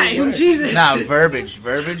 Fine, Jesus. Nah, verbiage.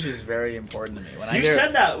 Verbiage is very important to me. When I You hear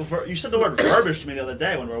said that. You said the word verbiage to me the other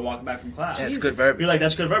day when we were walking back from class. yeah, it's Jesus. good verbiage. You're like,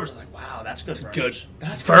 that's good verbiage. I was like, wow, that's good verbiage. Good.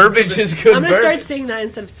 That's Verbiage is good I'm gonna verbiage. start saying that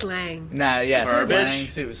instead of slang. Nah, yeah,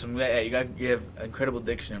 Verbiage? slang too. You have incredible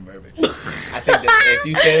diction and verbiage. I think that if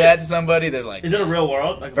you say that to somebody, they're like Is it a real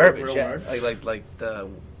world? Like verbiage, real yeah. word? Like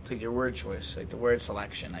your word choice, like the word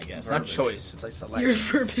selection, I guess. Not Verbiage. choice, it's like selection. Your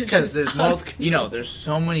verbiage Because is there's out of control. there's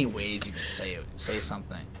so many ways you can say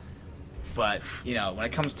something. But, when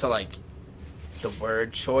it comes to like the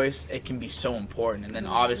word choice, it can be so important. And then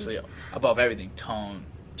obviously above everything, tone.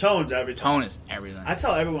 Tone's everything. Tone is everything. I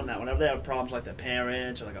tell everyone that whenever they have problems like their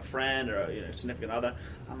parents or like a friend or a significant other,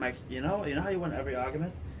 I'm like, you know how you win every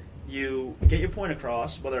argument? You get your point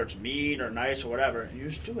across, whether it's mean or nice or whatever, and you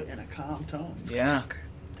just do it in a calm tone. Yeah.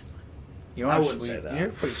 This one. You I are wouldn't sweet. say that. You're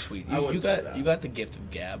pretty sweet. I wouldn't say that. You got the gift of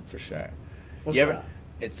gab for sure. What's you ever? that?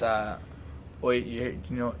 It's wait,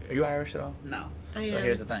 are you Irish at all? No. I So am.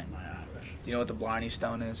 here's the thing. I'm not Irish. Do you know what the Blarney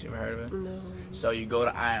Stone is? You ever heard of it? No. So you go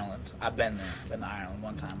to Ireland. I've been there. Been to Ireland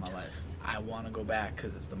one time in my life. I want to go back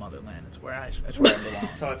because it's the motherland. It's where I belong.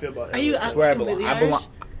 That's how I feel about it. Are you It's where I belong. completely I belong.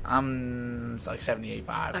 Irish? I'm it's like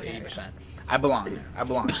 75, Okay. 80%. I belong there. I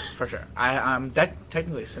belong there, for sure. I'm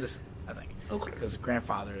technically a citizen, I think. Okay. Because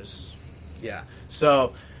grandfather is, yeah.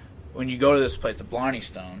 So when you go to this place, the Blarney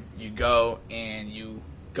Stone, you go,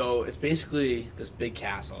 it's basically this big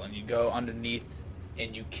castle, and you go underneath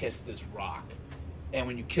and you kiss this rock. And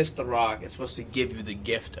when you kiss the rock, it's supposed to give you the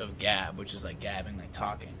gift of gab, which is like gabbing, like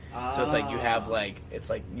talking. So it's like you have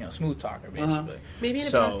smooth talker, basically. Maybe in a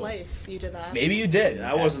So, past life you did that. Maybe you did.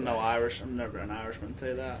 I wasn't no Irish. I'm never an Irishman, tell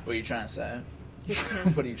you that. What are you trying to say? You're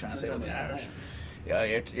Italian. What are you trying to say with the Irish?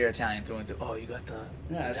 Yeah, you're Italian through and through. Oh, you got the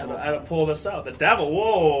Yeah, devil. I don't pull this out. The devil,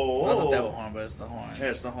 whoa. Not whoa. the devil horn, but it's the horn. Yeah,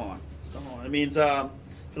 it's the horn. It's the horn. It means, for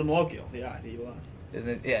the Malloquial, the eye, the evil eye. Isn't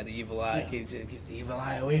it? Yeah, the evil eye keeps the evil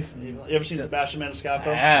eye away from you. You ever seen Sebastian Maniscalco?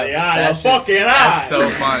 I have. The eye, the fucking eye. That's so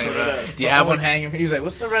funny, bro. Do you have one hanging? He was like,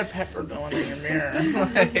 "What's the red pepper doing in your mirror?"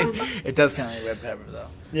 It does kind of like red pepper, though.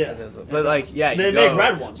 Yeah, but like, yeah, they make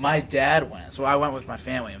red ones. My dad went, so I went with my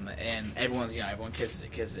family, and everyone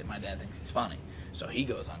kisses it. My dad thinks he's funny, so he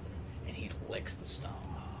goes under and he licks the stone,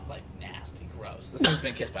 like nasty, gross. This thing's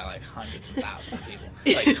been kissed by like hundreds of thousands of people,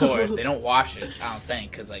 like tourists. They don't wash it, I don't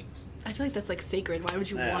think, because like. I feel like that's like sacred. Why would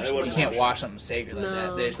you wash it? You can't wash something sacred like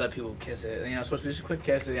that. They just let people kiss it. You know, it's supposed to be just a quick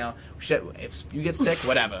kiss. You know, shit. If you get sick,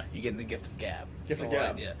 whatever, you get the gift of gab. Gift of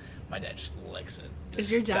gab. Idea. My dad just licks it.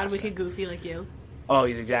 Is your dad wicked goofy like you? Oh,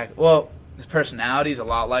 he's exactly. Well, his personality's a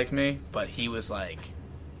lot like me, but he was like,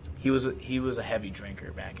 he was a heavy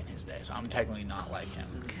drinker back in his day. So I'm technically not like him.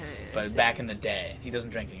 Okay. But back in the day, he doesn't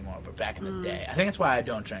drink anymore. But back in the day, I think that's why I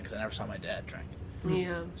don't drink, because I never saw my dad drink.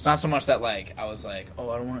 Yeah. It's not so much that like I was like,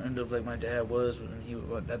 oh, I don't want to end up like my dad was when he.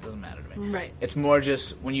 Well, that doesn't matter to me. Right. It's more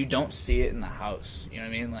just when you don't see it in the house. You know what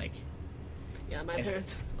I mean? Like. Yeah, my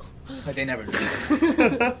parents. Like they never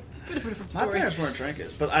drink. My parents weren't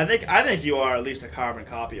drinkers, but I think you are at least a carbon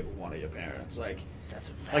copy of one of your parents. Like that's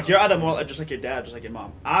a fact. Like you're either more just like your dad, just like your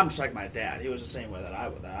mom. I'm just like my dad. He was the same way that I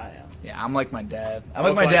am. Yeah, I'm like my dad. I'm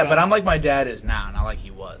like my dad, but I'm like my dad is now, not like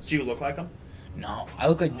he was. Do you look like him? No, I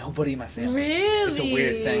look like nobody in my family. Really? It's a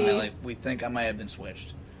weird thing that like we think I might have been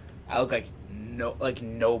switched. I look like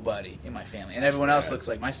nobody in my family, and everyone else looks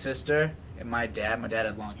like my sister and my dad. My dad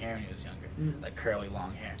had long hair when he was younger, like curly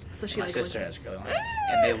long hair. So she my like sister looks has curly long hair,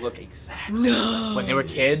 and they look exactly. No. When they were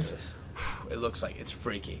kids, it looks like it's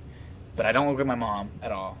freaky, but I don't look like my mom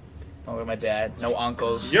at all. I don't look like my dad. No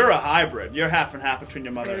uncles. You're a hybrid. You're half and half between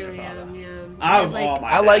your mother I really and your father. am, yeah.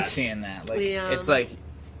 I like seeing that. Like Yeah. it's like.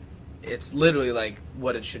 It's literally like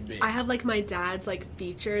what it should be. I have like my dad's like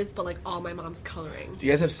features, but like all my mom's coloring. Do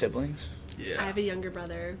you guys have siblings? Yeah. I have a younger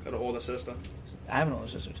brother. Got an older sister. I have an older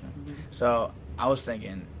sister too. So I was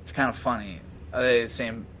thinking, it's kind of funny. Are they the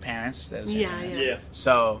same parents? They're the same parents? Yeah.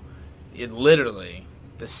 So it literally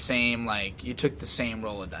the same. Like you took the same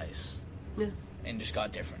roll of dice. Yeah. And just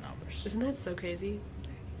got different numbers. Isn't that so crazy?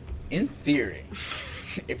 In theory,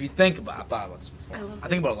 if you think about it, I thought about this before. I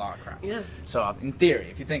think about a lot of crap. Yeah. So in theory,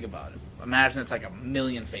 if you think about it, imagine it's like a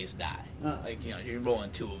million-faced die. Like, you know, you're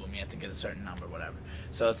rolling two of them, you have to get a certain number, whatever.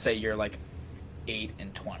 So let's say you're like 8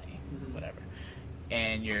 and 20, whatever.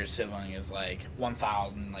 And your sibling is like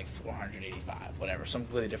 1,485, whatever, something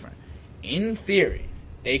completely different. In theory,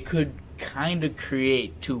 they could kind of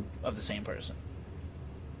create two of the same person.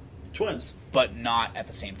 Twins. But not at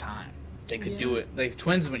the same time. They could do it. Like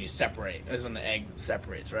twins is when you separate. Is when the egg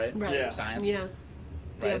separates, right? Right. Yeah. Science. Yeah.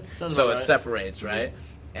 Right. Yeah. Sounds So about it right. separates, right?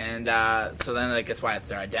 And so then like that's why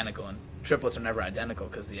they're identical. And triplets are never identical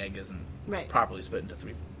because the egg isn't properly split into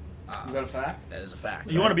three. Is that a fact? That is a fact.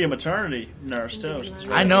 You want to be a maternity nurse too?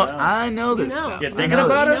 I know this stuff. You're thinking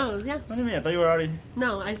about it? Knows, yeah. What do you mean? I thought you were already.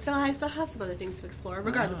 No, I still have some other things to explore.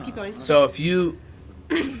 Regardless, keep going. So if you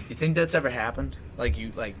think that's ever happened,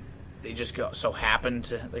 they just happen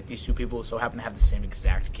to like these two people happen to have the same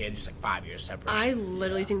exact kid, just like 5 years separate. I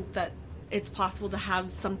literally think that it's possible to have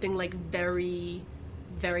something like very,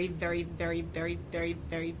 very, very, very, very, very,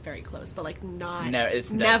 very, very close, but like not. No, it's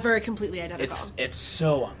never completely identical. It's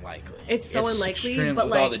so unlikely. It's so unlikely, but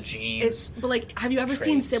with like all the genes. But like, have you ever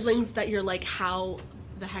seen siblings that you're like, how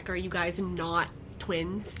the heck are you guys not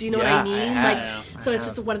twins? Do you know what I mean? It's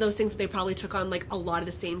just one of those things where they probably took on like a lot of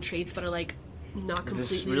the same traits, but are like not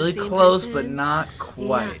completely It's really the same close, person. but not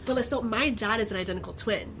quite. Yeah. But like, so my dad is an identical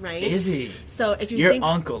twin, right? Is he? So if you your think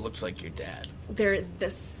uncle looks like your dad, they're the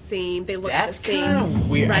same. They look That's the same. kind of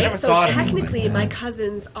weird. Right? I never so thought technically, of my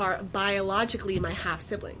cousins are biologically my half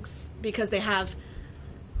siblings because they have.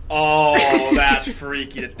 Oh, that's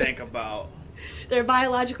freaky to think about. They're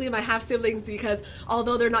biologically my half siblings because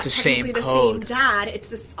although they're not technically the same dad,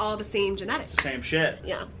 it's all the same genetics. It's the same shit.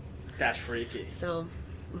 Yeah. That's freaky. So.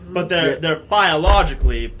 Mm-hmm. But they're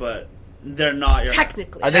biologically, but they're not.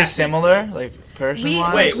 Technically. Are they similar, like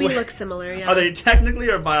person-wise? We look similar. Yeah. Are they technically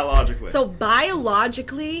or biologically? So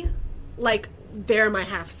biologically, like they're my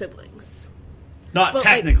half siblings. Not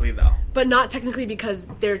technically, though. But not technically because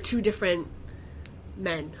they're two different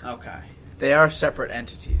men. Okay. They are separate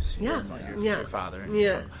entities. Yeah. Your father. And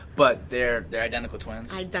yeah. But they're identical twins.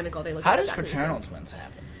 Identical. They look. How does exactly fraternal twins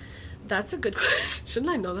happen? That's a good question.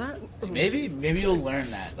 Shouldn't I know that? Oh, maybe you'll learn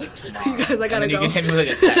that like tomorrow. You guys, I gotta and then go. You can hit me with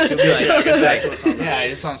like a text. You'll be like, yeah, I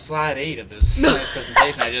just on slide 8 of this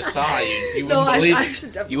presentation. I just saw you. You wouldn't believe.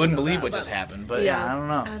 You wouldn't believe what just happened. But yeah, I don't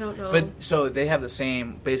know. I don't know. But so they have the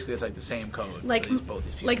same. Basically, it's like the same code. Like both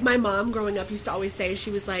these people. Like my mom growing up used to always say,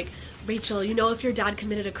 she was like, Rachel, you know, if your dad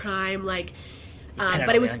committed a crime, like.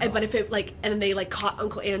 But if it like, and then they like caught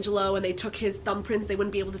Uncle Angelo and they took his thumbprints, they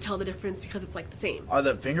wouldn't be able to tell the difference because it's like the same. Are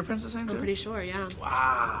the fingerprints the same too? I'm pretty sure, yeah.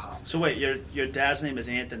 Wow. So wait, your dad's name is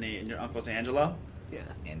Anthony and your uncle's Angelo? Yeah.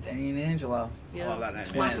 Anthony and Angelo. Yeah. I love that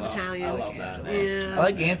name. Lots of Angelo. Italians. I love that Angelo. name. Yeah. I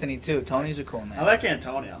like Anthony too. Tony's a cool name. I like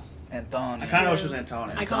Antonio. Antonio. I kind of wish it was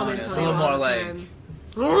Antonio. I call him It's a Antonio little all more the like- time.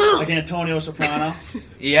 Like Antonio Soprano.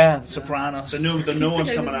 Yeah, The Sopranos. The new one's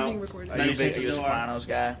Forget coming this is out. being recorded. Are you a 96 big is new. Sopranos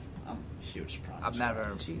guy? I'm a huge Sopranos. I've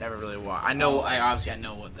never Jesus really watched. I know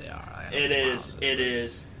what they are. I know It The is. Sopranos It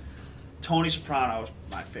is. Tony Soprano is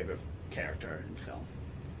my favorite character in film.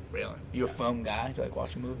 Really? You a film guy? Do you like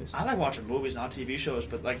watching movies? I like watching movies, not TV shows,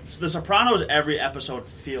 but like The Sopranos, every episode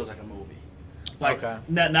feels like a movie. Like Okay.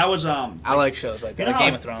 that was I like shows like that. you know Like how,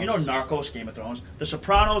 Game of Thrones. You know Narcos, Game of Thrones. The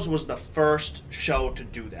Sopranos was the first show to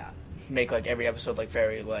do that. Make like every episode like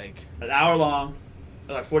very like An hour long,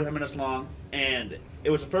 like 45 minutes long, and it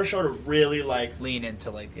was the first show to really like lean into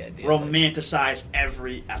like the idea. romanticize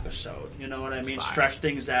every episode. You know what I mean? fire. Stretch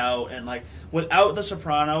things out, and like without The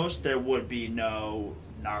Sopranos, there would be no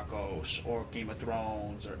Narcos or Game of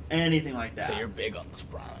Thrones or anything like that. So you're big on The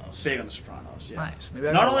Sopranos. big on The Sopranos, yeah. Nice. Maybe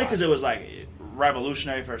I Not gotta only watch because it. it was like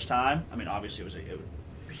revolutionary for its time. I mean, obviously it was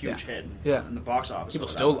a huge hit in the box office. People or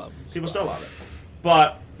still whatever. love it. People still love it.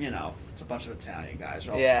 But you know, it's a bunch of Italian guys.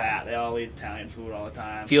 They're all Yeah. fat. They all eat Italian food all the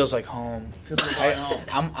time. Feels like home. Feels like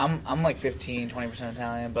home. I'm like 15-20%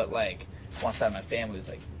 Italian, but like one side of my family is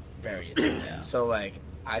like very Italian. Yeah. So like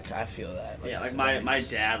I feel that. Yeah, like it's my very-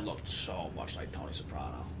 dad looked so much like Tony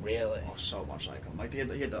Soprano. Really? Oh, so much like him. Like he had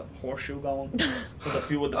the horseshoe going with the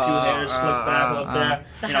few hairs slicked back up there.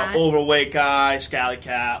 The You know, hat. overweight guy, scally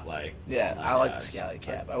cap. Like Yeah, oh, I like yeah, the it's- scally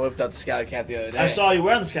cap. I whipped out the scally cap the other day. I saw you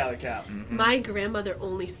wearing the scally cap. My grandmother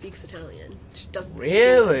only speaks Italian. She doesn't speak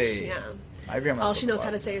Really? English. Yeah. My grandma. All she knows how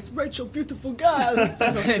to say is Rachel, beautiful girl.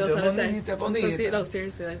 That's all she knows how to say. Bonita, So bonita. no,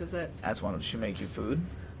 seriously, like that's it. That's one. She make you food,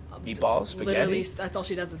 meatballs, spaghetti, Literally, that's all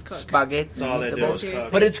she does is cook. spaghetti. That's all they do meatballs. is Seriously.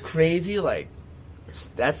 cook. But it's crazy. Like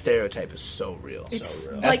that stereotype is so real. It's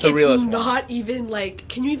real. That's like the it's realest one. not even like.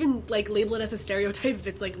 Can you even like label it as a stereotype if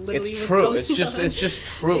it's like literally? It's what's true. going It's just on? it's just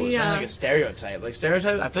true. It's Yeah. not like a stereotype. Like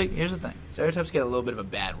stereotype. I think here's the thing. Stereotypes get a little bit of a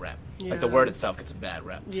bad rep. Like the Yeah. word itself gets a bad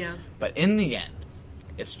rep. Yeah. But in the end,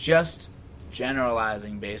 it's just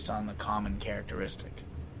generalizing based on the common characteristic.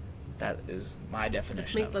 That is my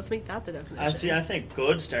definition. of it. Let's make that the definition. I think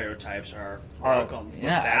good stereotypes are Are- welcome.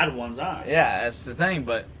 yeah. Bad ones aren't. Yeah, that's the thing,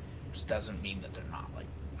 but it doesn't mean that they're not. Like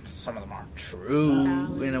some of them aren't true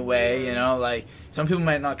Valid, in a way, yeah. you know. Like some people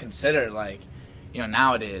might not consider, like, you know,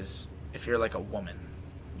 nowadays, if you're like a woman,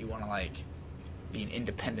 you want to like be an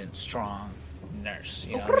independent, strong nurse.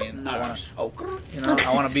 You know what I mean? I want Nurse. to, you know,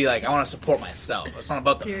 I want to be like, I want to support myself. It's not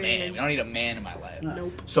about the man. Period. We don't need a man in my life.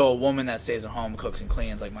 Nope. So a woman that stays at home, cooks and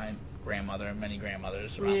cleans, like my grandmother and many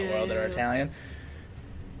grandmothers around the world that are Yeah. Italian.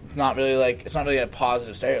 It's not really a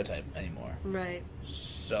positive stereotype anymore. Right.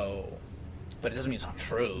 So, but it doesn't mean it's not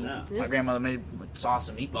true. No. My grandmother made sauce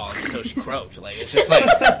and meatballs until she croaked. Like it's just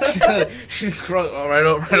like she croaked right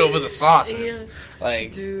over the sauce. Yeah.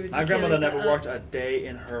 Like Dude. My you grandmother can't make never that worked up. a day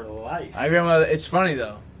in her life. my grandmother. It's funny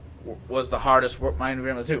though. Was the hardest work. My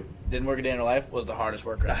grandmother too. Didn't work a day in her life. Was the hardest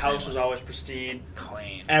worker. The in house was family. always pristine.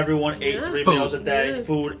 clean. Everyone ate Yeah. 3 Food. meals a day. Yeah.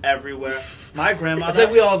 Food everywhere. My grandmother. It's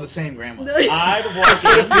like we all have the same grandmother. I'd That's walk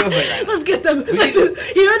what it in. feels like right now. Let's get them. We Let's,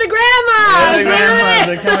 need- you're the grandmas. The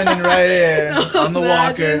grandmas are coming in right here on the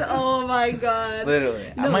Imagine. walker. Oh my god.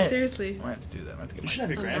 Literally. No, seriously. I might have to do that. I might have to get You my- should have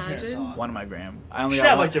your grandparents Imagine. on. one of my I only should got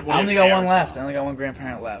have, one. like, your I only got one parents left. on. I only got one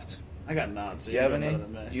grandparent left. I got none. So Do you have any? better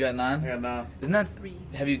than me. You got I none? got none. Isn't that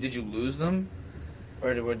 3. Did you lose them,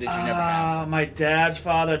 or did you never have? My dad's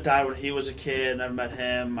father died when he was a kid. Never met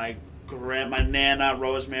him. My nana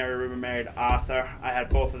Rosemary married Arthur. I had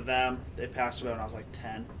both of them. They passed away when I was like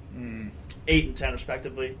 10, 8 and 10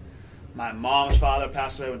 respectively. My mom's father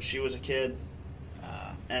passed away when she was a kid,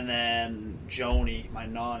 and then Joni, my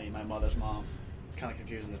nanny, my mother's mom. It's kind of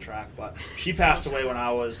confusing the track, but she passed away when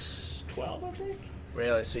I was 12, I think.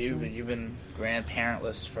 Really? So you've been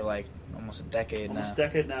grandparentless for like almost a decade Almost now. a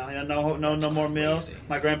decade now. Yeah, no more meals. Crazy.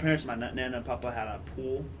 My grandparents, my nana and papa had a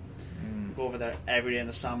pool. Go over there every day in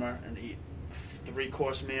the summer and eat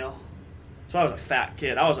 3-course meal. So I was a fat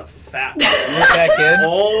kid. I was a fat You kid. were that kid?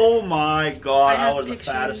 Oh my god, I I have was pictures.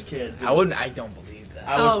 the fattest kid. dude. I don't believe that.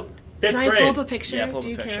 I was Oh, fifth can I grade. pull up a picture? Yeah, pull up Do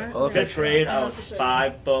a you picture. care? Pull up a Fifth picture. grade, I'll I have was to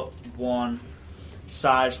show you. 5'1",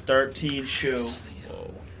 size 13 shoe,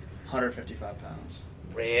 Whoa. 155 pounds.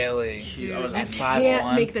 Really? Dude, I was I a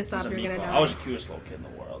can't make this I up. was, You're a gonna meatball. die. I was the cutest little kid in the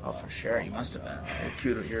world. Oh, though. for sure. You my must have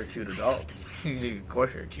been. God. You're a cute adult. Of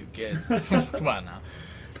course, you're a cute kid. Come on now.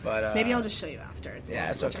 But maybe I'll just show you after. It's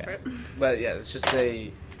it's much okay. effort. But yeah, it's just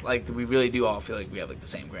like we really do all feel like we have like the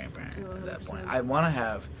same grandparent at that point. I want to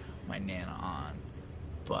have my Nana on,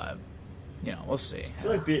 but we'll see how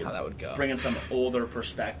that would go. Bringing some older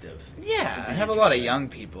perspective. Yeah, I have a lot of young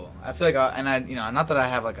people. I feel like, not that I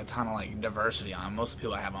have like a ton of like diversity on. Most of the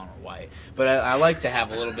people I have on are white, but I like to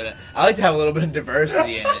have a little bit. Of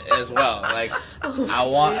diversity in it as well. Like I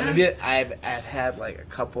want. Maybe I've had like a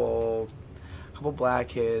couple black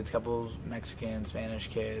kids, couple Mexican, Spanish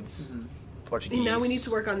kids. Mm-hmm. Portuguese. Now we need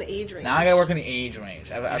to work on the age range. Now I gotta work on the age range.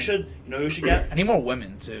 You should. You know who you should get? I need more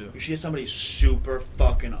women too. You should get somebody super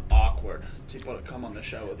fucking awkward to come on the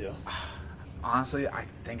show with you. Honestly, I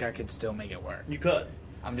think I could still make it work. You could.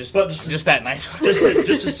 I'm just that nice.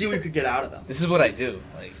 just to see what you could get out of them. This is what I do.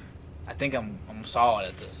 Like, I think I'm solid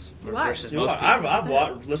at this. Versus most people.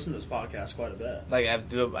 I've listened to this podcast quite a bit. Like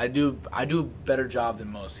I do a better job than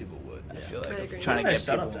most people would. I feel like trying to get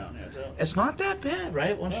people down here too. It's not that bad,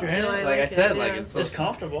 right? Once you're in it, like I said, it's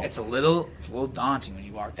comfortable. It's a little daunting when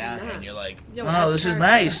you walk down here and you're like, oh, this is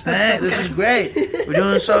nice, this is great. We're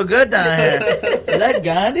doing so good down here. Is that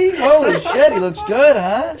Gandhi? Holy shit, he looks good,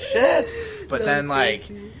 huh? Shit. But then once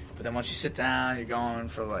you sit down, you're going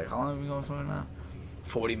for like, how long are we going for now?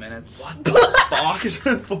 40 minutes. What the fuck is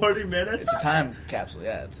 40 minutes? It's a time capsule,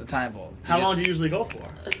 yeah. It's a time vault. How long do you usually go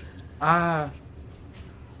for?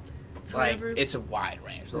 It's a wide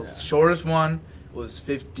range. The shortest one was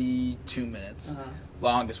 52 minutes. Uh-huh.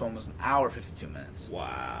 Longest one was an hour 52 minutes.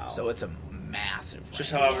 Wow. So it's a massive range.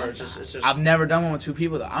 Just however, it's just. I've never done one with two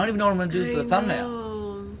people though. I don't even know what I'm gonna do for the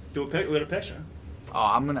thumbnail. Do a picture.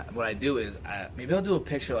 Oh, what I do is maybe I'll do a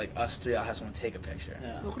picture like us three. I'll have someone take a picture.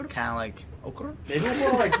 Yeah. Kind of like maybe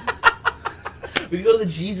we'll like. We can go to the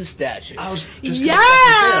Jesus statue. I was just gonna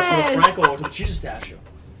say Franco to the Jesus statue.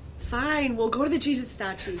 Fine, we'll go to the Jesus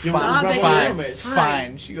statue. Stop begging us.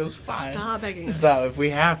 Fine. She goes, fine. Stop begging us. Stop, if we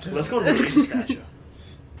have to. Let's go to the Jesus statue.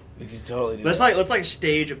 We can totally do let's that. Let's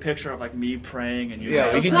stage a picture of like me praying and you.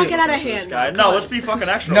 Yeah, let's not get out of hand. No, let's be fucking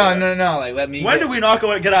extra. No. Like let me. When do we not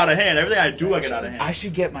get out of hand? Everything I do, I get out of hand. I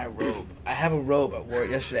should get my robe. I have a robe. I wore it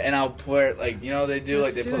yesterday, and I'll wear it like they do.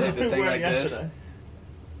 Like they put like the thing like this.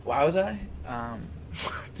 Why was I?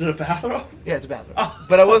 Is it a bathrobe? Yeah, it's a bathrobe. Oh.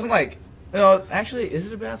 But I wasn't like. No, actually, is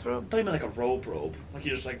it a bathrobe? I thought you meant like a robe. Like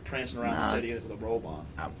you're just like prancing around the city with a robe on.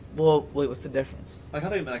 Well, wait, what's the difference? Like I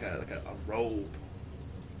thought you meant like a robe.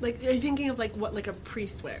 Like, are you thinking of like what like a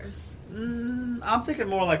priest wears? I'm thinking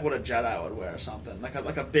more like what a Jedi would wear or something. Like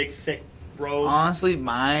a big thick robe. Honestly,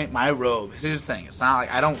 my robe. Here's the thing. It's not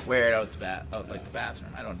like I don't wear it out the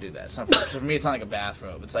bathroom. I don't do that. It's not, for me, it's not like a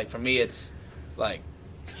bathrobe. It's like for me, it's like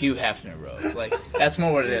Hugh Hefner robe. Like that's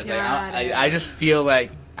more what it is. Like I just feel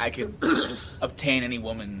like I could obtain any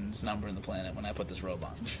woman's number in the planet when I put this robe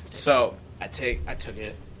on. So I took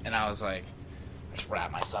it and I was like, just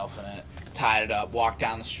wrap myself in it, tied it up, walked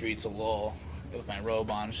down the streets of Lowell with my robe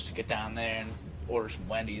on just to get down there and order some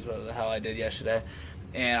Wendy's, whatever the hell I did yesterday.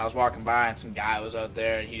 And I was walking by and some guy was out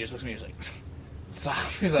there and he just looked at me. He was like, "What's up?"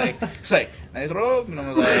 He's like, "Nice robe." And I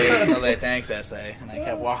was like, "Thanks, SA." And I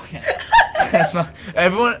kept walking.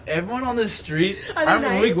 Everyone on this street. I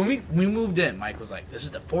remember when we moved in, Mike was like, "This is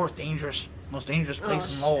the most dangerous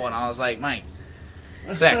place in Lowell," and I was like, "Mike,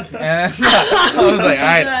 sick." And I was like, "All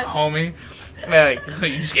right, homie." Like,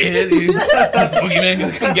 you scared? The boogeyman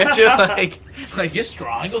gonna come get you? Like you're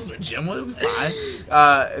strong. He goes to the gym. It'll be fine.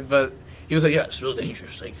 But he was like, "Yeah, it's real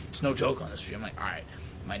dangerous. Like, it's no joke on the street." I'm like, "All right."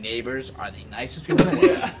 My neighbors are the nicest people in the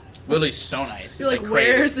world. Literally so nice. You're like,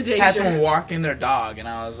 where's the danger? Had someone walking their dog, and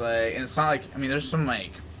I was like, and it's not like, I mean, there's some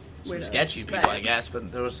sketchy people, I guess,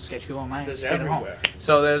 but there was sketchy people on my There's street at home. everywhere.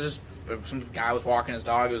 So there's just some guy was walking his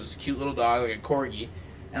dog. It was this cute little dog, like a corgi,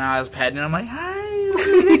 and I was petting it. I'm like, "Hi,"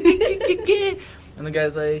 and the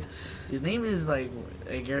guy's like, his name is like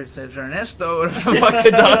Garrett said Ernesto, whatever the fuck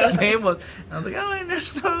the dog's name was. And I was like, "Oh,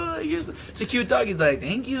 Ernesto, it's a cute dog." He's like,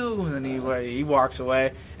 "Thank you," and then he walks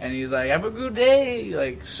away, and he's like, "Have a good day."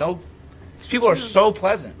 Like, so people are so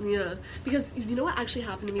pleasant. Yeah, because you know what actually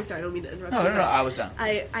happened to me? Sorry, I don't mean to interrupt you. No, I was done.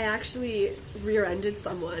 I actually rear-ended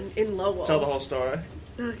someone in Lowell. Tell the whole story.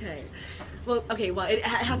 Okay. Well, it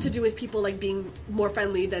has to do with people like being more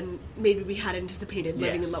friendly than maybe we had anticipated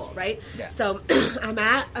living in Lowell, right? Yeah. So I'm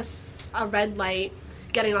at a red light,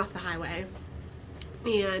 getting off the highway,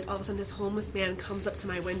 and all of a sudden this homeless man comes up to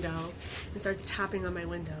my window and starts tapping on my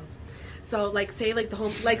window. So like say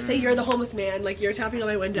you're the homeless man, like you're tapping on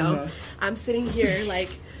my window. Uh-huh. I'm sitting here like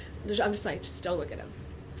I'm just like, just don't look at him.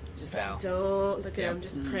 Just don't look at him.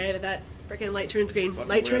 Just pray that freaking light turns green. Fucking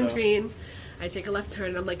Light turns weirdo. green. I take a left turn,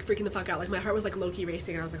 and I'm like freaking the fuck out. Like my heart was like low-key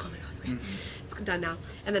racing, and I was like, oh my god, okay, it's done now.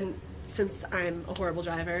 And then since I'm a horrible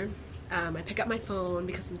driver, I pick up my phone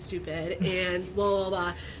because I'm stupid, and blah, blah,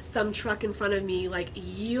 blah. Some truck in front of me like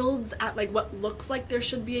yields at like what looks like there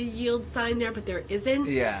should be a yield sign there, but there isn't.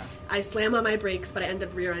 Yeah. I slam on my brakes, but I end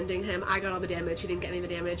up rear-ending him. I got all the damage. He didn't get any of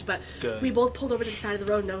the damage, but Good. we both pulled over to the side of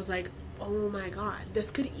the road, and I was like, oh my god,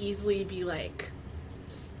 this could easily be like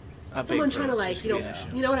A someone big trying to break. like, This you could know, be an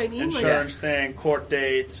issue. you know what I mean? Insurance thing, court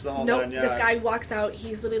dates, the whole Like, nope. nine yards. This guy walks out.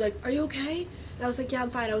 He's literally like, "Are you okay?" And I was like, "Yeah, I'm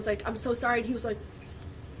fine." I was like, "I'm so sorry." And he was like,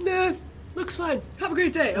 "Nah, looks fine. Have a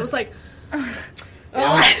great day." I was like,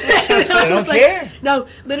 They don't was like, care. no,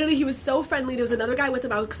 literally, he was so friendly. There was another guy with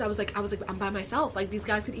him. I was like, I'm by myself. Like these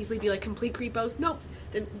guys could easily be like complete creepos. Nope,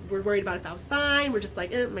 we're worried about if I was fine. We're just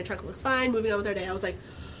like, my truck looks fine. Moving on with our day. I was like,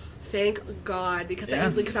 thank God, because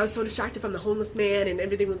I was so distracted from the homeless man and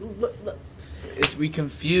everything was. Look. We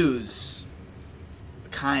confuse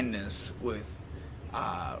kindness with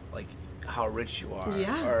like how rich you are,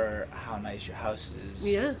 Yeah. or how nice your house is,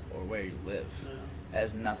 Yeah. or where you live. It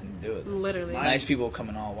has nothing to do with it. Literally. Nice people come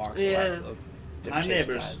in all walks Yeah. of life. Look, different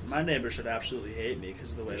shapes and sizes. My neighbors should absolutely hate me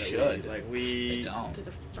because of the way They that should. we like They we don't. They're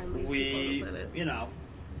the friendliest people on the planet. you know,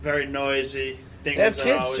 very noisy. Things They have are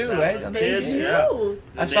kids always too, happening. right? Don't they? Kids, Yeah.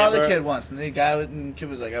 yeah. I saw the kid once, and the kid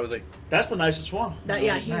was like, I was like, That's the nicest one. He's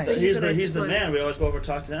Nice. the He's nicest the one. man. We always go over and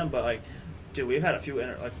talk to him, but like, dude, we've had a few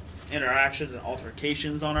interactions and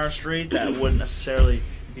altercations on our street that wouldn't necessarily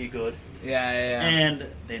be good. yeah. And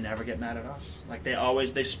they never get mad at us. Like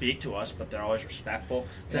they speak to us, but they're always respectful.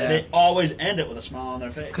 Yeah. They always end it with a smile on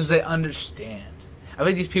their face. Because they understand. I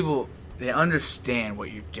think these people, they understand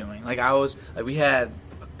what you're doing. Like we had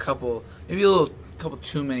a couple, maybe a couple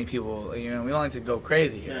too many people. You know, we don't like to go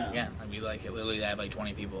crazy here. Yeah. Again, like we literally have like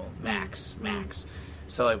 20 people max.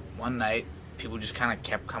 So like one night, people just kind of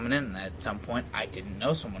kept coming in, and at some point, I didn't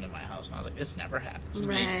know someone in my house, and I was like, this never happens to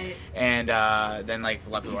me. Right. And then like a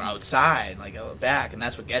lot of people were outside, like out back, and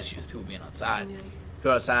that's what gets you is people being outside. Yeah.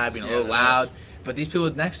 People outside being a Yeah, little that's- loud. But these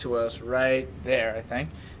people next to us, right there, I think,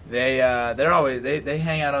 they're always they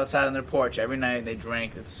hang out outside on their porch every night. They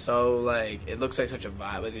drink. It's so like it looks like such a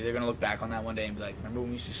vibe. Like, they're gonna look back on that one day and be like, "Remember when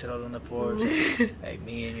we used to sit out on the porch? Like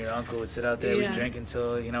me and your uncle would sit out there, Yeah. we'd drink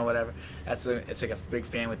until whatever." It's like a big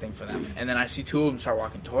family thing for them. And then I see two of them start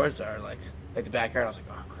walking towards our like the backyard. I was like,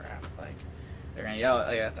 "Oh crap!" Like they're gonna yell.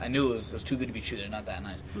 Like, I knew it was too good to be true. They're not that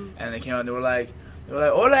nice. And they came out and they were like,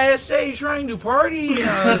 "Hola, ese, you trying to party?" And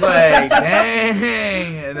I was like,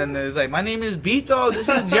 "Dang!" And then it was like, "My name is Beto. This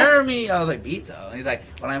is Jeremy." I was like, "Beto," and he's like,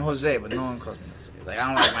 "Well, I'm Jose, but no one calls me Jose." Like, I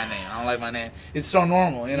don't like my name. I don't like my name. It's so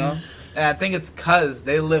normal, you know. And I think it's because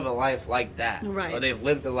they live a life like that, Right. or they've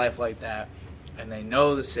lived a life like that, and they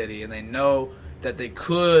know the city, and they know that they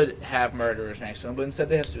could have murderers next to them, but instead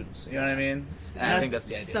they have students. You know what I mean? And I think that's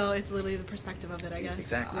the idea. So it's literally the perspective of it, I guess.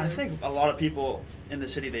 Exactly. I think a lot of people in the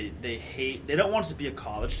city they don't want it to be a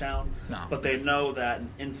college town, No. but they know that an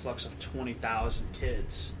influx of 20,000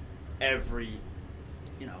 kids every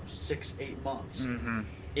 6-8 months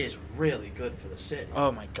is really good for the city.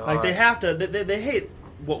 Oh my god! Like they have to they hate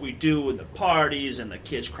what we do with the parties and the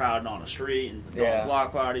kids crowding on the street and the Yeah.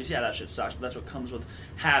 block parties. Yeah, that shit sucks, but that's what comes with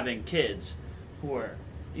having kids who are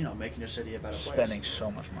making your city a better place. Spending so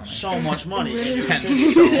much money. So much money in your, Spend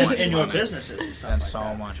city, so in much your money. businesses and stuff Spend like so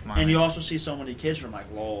that. much money. And you also see so many kids from like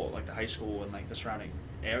Lowell, like the high school and like the surrounding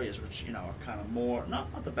areas, which are kind of more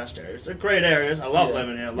not the best areas. They're great areas. I love Yeah.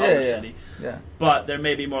 living here. I love the city. Yeah. But there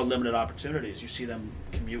may be more limited opportunities. You see them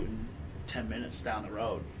commuting 10 minutes down the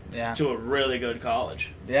road Yeah. to a really good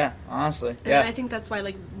college. Yeah, honestly. And Yeah. I think that's why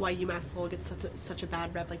why UMass Lowell gets such a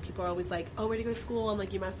bad rep. Like people are always like, "Oh, where do you go to school?" I'm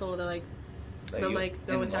like UMass Lowell. They're like, and I'm like,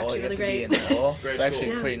 no, in it's Lowell, actually you have really to be great. in Lowell. Great It's actually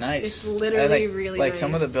school. pretty nice. It's literally And, really like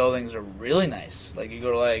some of the nice. buildings are really nice. Like you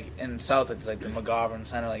go to like in South, it's like the McGovern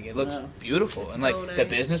Center. Like it looks Yeah. beautiful, It's and like so the nice.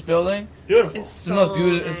 business building. Beautiful. It's the most so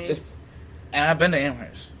beautiful. nice. It's and I've been to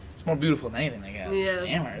Amherst. It's more beautiful than anything they got. Yeah.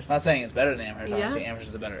 Amherst. Not saying it's better than Amherst. Yeah. Obviously, Amherst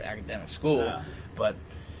is the better academic school, Yeah. but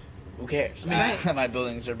who cares? Right. My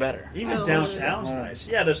buildings are better. Even No, downtown's no. nice.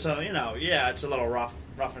 Yeah, there's some, it's a little rough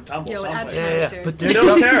and tumble. Yeah, it some adds places. character. But It there's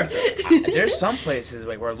builds some, character. there's some places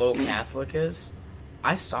like where low Catholic is.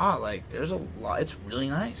 I saw like there's a lot. It's really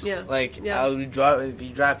nice. Yeah. Like Yeah. you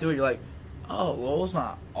drive through it, you're like, oh, Lowell's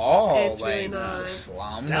not all It's like really not.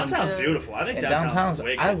 slum. Downtown's Yeah. beautiful. I think And downtown's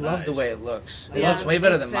wicked I love nice. the way it looks. It Yeah, looks way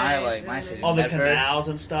better it's than my very- it's my really city. nice. All the Medford. canals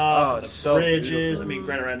and stuff, Oh, and the it's so bridges. beautiful. I mean,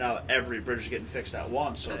 granted, right now every bridge is getting fixed at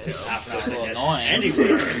once, so it takes half an hour It's a to little get annoying. anywhere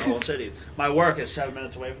in the whole city. My work is 7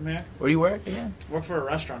 minutes away from here. Where do you work again? Work for a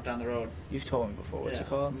restaurant down the road. You've told me before. What's Yeah, it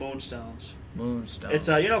called? Moonstones. Moonstone. It's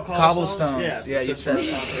cobblestones. Cobblestones. Yeah, Yeah, you said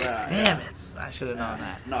that. Damn it! I should have known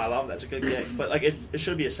that. No, I love that. It's a good gig, but like it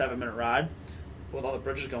should be a 7-minute ride with all the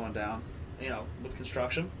bridges going down. With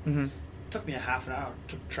construction. Mm-hmm. It took me a half an hour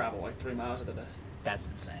to travel like 3 miles a day. That's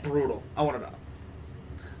insane. Brutal. I want to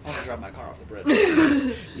drive my car off the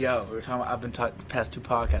bridge. Yo, we were talking. I've been talking the past 2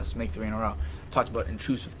 podcasts, make 3 in a row. Talked about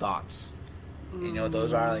intrusive thoughts. You know what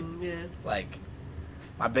those are? Like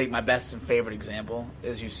my best and favorite example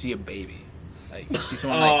is you see a baby. Like you see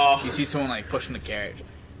someone like pushing the carriage,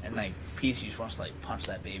 and like PC just wants to like punch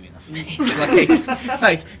that baby in the face.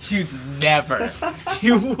 like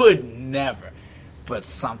you would never. But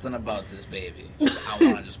something about this baby, I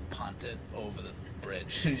want to just punt it over the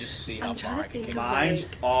bridge and just see how far I can kick it. Mine's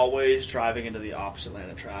always driving into the opposite lane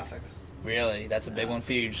of traffic. Really? That's a big one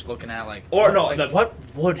for you. You're just looking at what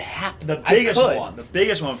would happen? The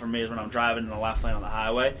biggest one for me is when I'm driving in the left lane on the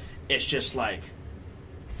highway. It's just like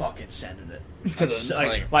fucking sending it.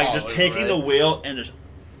 Just taking the wheel and just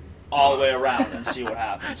all the way around and see what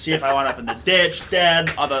happens. See if I wind up in the ditch,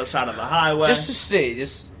 dead, other side of the highway. Just to see,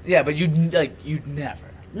 but you'd never.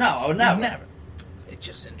 No, I would never. Never. It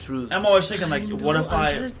just intrudes. I'm always thinking what if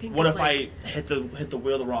I hit the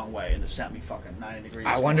wheel the wrong way and it sent me fucking 90 degrees?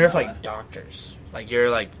 I wonder if doctors, you're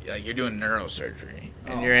doing neurosurgery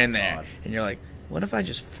and you're in there and you're like, what if I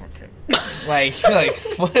just fucking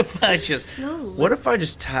what if I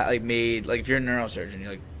just made if you're a neurosurgeon,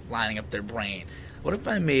 you're like lining up their brain. What if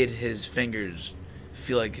I made his fingers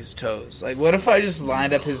feel like his toes? Like, what if I just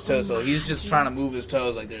lined up his toes? So he's just trying to move his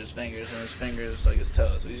toes like there's fingers, and his fingers like his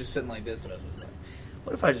toes. So he's just sitting like this.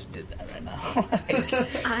 What if I just did that right now?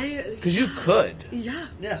 Because you could.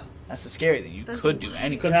 Yeah. That's the scary thing. You could do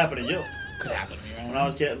anything. Could happen to you. Could happen to me, right? When I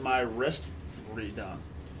was getting my wrist redone,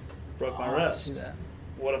 broke my wrist.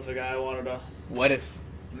 What if the guy wanted to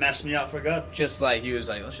mess me up for good? Just like he was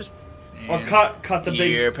like, let's just. Or cut the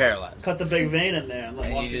big. You're paralyzed. Cut the big vein in there and watch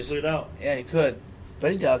me bleed out. Yeah, he could,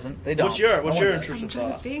 but he doesn't. They don't. What's your intrusive thought? I'm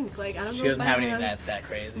trying to think. I don't know. She doesn't have anything that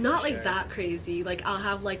crazy. Not that crazy. I'll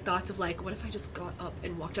have thoughts of what if I just got up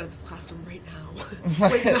and walked out of this classroom right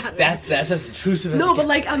now? That's as intrusive. No, but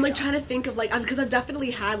I'm trying to think of because I've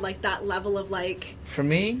definitely had that level of For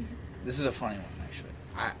me, this is a funny one actually.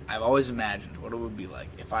 I've always imagined what it would be like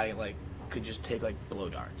if I could just take blow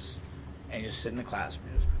darts and just sit in the classroom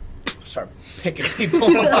and just start picking people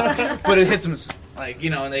up, but it hits them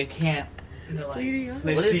and they can't. And they're like,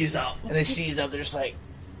 they seize up. And they seize up. They're just like,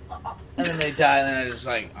 and then they die. And then they're just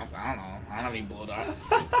like, I don't know. I don't have any blow dart.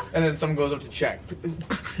 And then someone goes up to check, and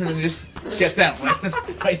then just gets down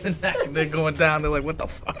right in the neck, and they're going down. They're like, what the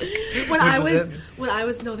fuck? When I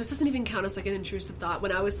was no, this doesn't even count as an intrusive thought.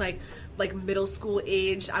 When I was like middle school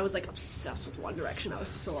age, I was obsessed with One Direction. I was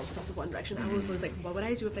so obsessed with One Direction. I was like, what would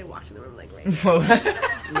I do if they walked in the room right now?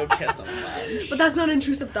 Go kiss them. But that's not an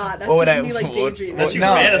intrusive thought. That's just me daydreaming. That's you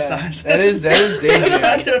fantasize. That is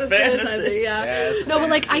daydreaming. Fantasy. Yeah. No,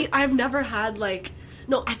 but I've never had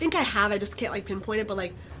no, I think I have. I just can't pinpoint it.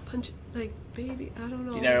 But punch baby. I don't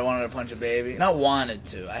know. You never wanted to punch a baby? Not wanted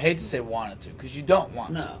to. I hate to say wanted to because you don't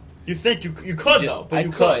want to. You think you could though? But I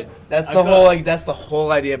could. That's the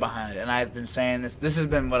whole idea behind it. And I've been saying this. This has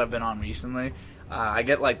been what I've been on recently. I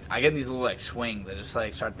get these little swings. I just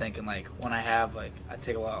start thinking when I have I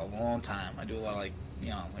take a long time. I do a lot of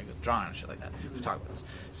with drawing and shit like that. We talk about this.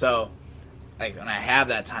 So when I have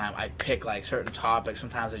that time, I pick certain topics.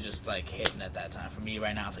 Sometimes I just hitting at that time. For me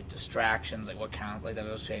right now, it's distractions. What count? That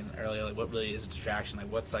I was saying earlier. What really is a distraction?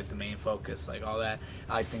 What's the main focus? All that.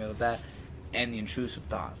 I think about that. And the intrusive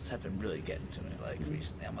thoughts have been really getting to me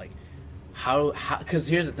recently. I'm like, how? Because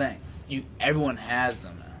here's the thing: everyone has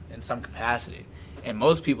them in some capacity, and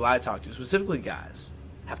most people I talk to, specifically guys,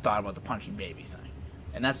 have thought about the punching baby thing,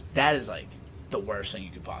 and that is the worst thing you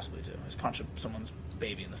could possibly do is punch someone's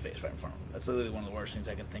baby in the face right in front of them. That's literally one of the worst things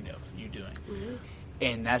I can think of you doing,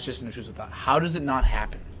 and that's just an intrusive thought. How does it not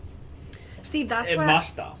happen? See, that's it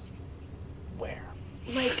must though. Where?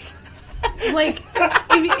 If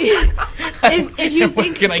you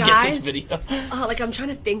think can I guys, get this video? I'm trying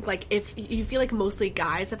to think if you feel mostly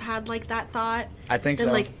guys have had that thought. I think then,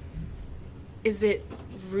 so. Is it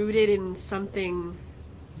rooted in something?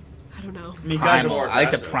 I don't know. I mean, guys are more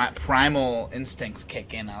aggressive. I like the primal instincts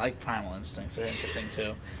kick in. I like primal instincts. They're interesting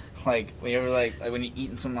too. When you ever when you're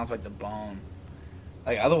eating something off the bone.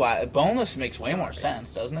 Otherwise, boneless makes way more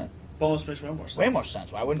sense, doesn't it? boneless makes way more sense. Way more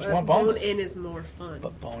sense. Why wouldn't you want bone boneless? in is more fun.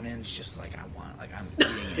 But bone in's just like I want. Like I'm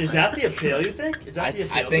eating it. Is that the appeal? You think? Is that the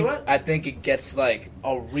appeal to it? I think it gets like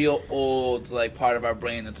a real old like part of our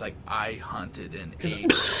brain that's like I hunted and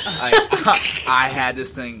ate. I had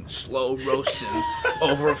this thing slow roasting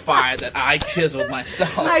over a fire that I chiseled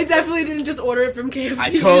myself. I definitely didn't just order it from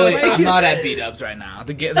KFC. I'm not at B-Dubs right now.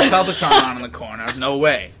 The Celtics aren't on in the corner. No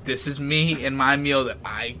way. This is me and my meal that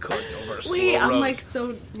I cooked over a slow roast. I'm like,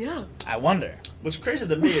 so, yeah. I wonder. What's crazy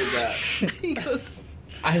to me is that... He goes...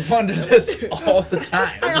 I wonder this all the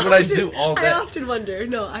time. That's what I do all day. I often wonder.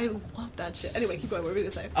 No, I love that shit. Anyway, keep going. What were we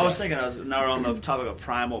going to say? I was thinking, now we're on the topic of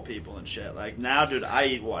primal people and shit. Like, now, dude, I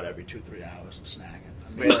eat, every 2-3 hours and snacking.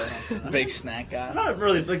 Really? Big snack guy? I'm not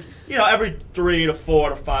really, like, every 3 to 4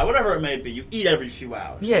 to 5, whatever it may be, you eat every few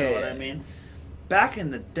hours. Yeah, you know what I mean? Back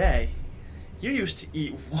in the day, you used to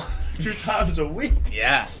eat 1 or 2 times a week.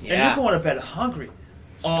 Yeah. And you're going to bed hungry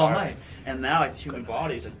all night. And now, like, the human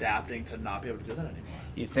body is adapting to not be able to do that anymore.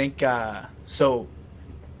 You think,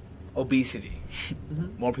 obesity.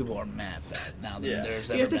 Mm-hmm. More people are mad fat now than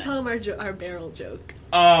there's ever You have to been. tell them our barrel joke.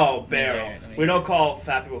 Oh, barrel. We don't call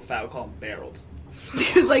fat people fat, we call them barreled.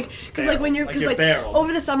 Because when you're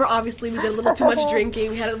over the summer, obviously we did a little too much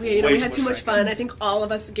drinking. We had too much fun. I think all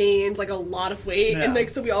of us gained like a lot of weight, and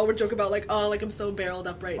so we all would joke about I'm so barreled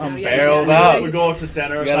up right now. I'm barreled up. We go out to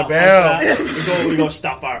dinner. We got a barrel. Like that. We go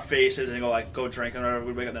stuff our faces and go drink, and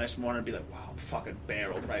we wake up the next morning and be like, wow, I'm fucking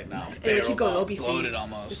barreled right now. And we keep going obesity. Bloated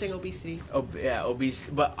almost. You're saying obesity. Oh yeah,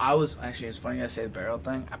 obesity. But I was actually. It's funny I say the barrel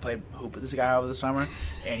thing. I played hoop with this guy over the summer,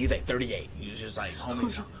 and he's like 38. He was just like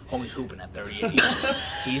homie's hooping at 38.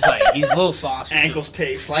 He's a little saucy. Ankles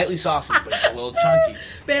taped. Slightly saucy, but he's a little chunky.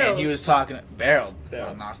 Barreled. And he was talking barreled.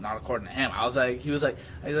 Well, not according to him. He was like,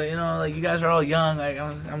 you guys are all young. Like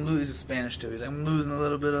I'm losing Spanish too. He's like, I'm losing a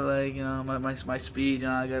little bit of my speed.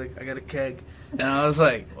 I got a keg. And I was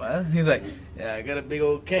like, what? He's like, yeah, I got a big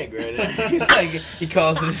old keg right there. He's like, he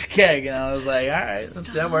calls it his keg, and I was like, all right,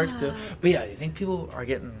 that works too. But yeah, do you think people are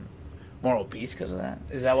getting more obese because of that?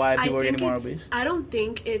 Is that why people are getting more obese? I don't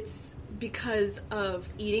think it's because of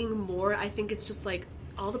eating more. I think it's just like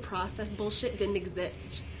all the processed bullshit didn't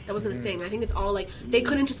exist. That wasn't a thing. I think it's all like they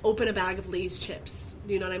couldn't just open a bag of Lay's chips.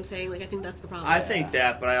 Do you know what I'm saying? Like I think that's the problem. I think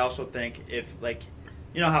that, but I also think if like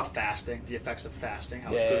how fasting, the effects of fasting,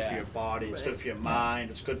 how it's good for your body, it's good for your mind,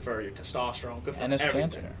 it's good for your testosterone, good for and it's everything.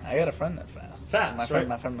 cancer. I got a friend that fasts.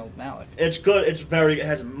 My friend Malik. It's good. It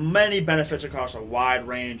has many benefits across a wide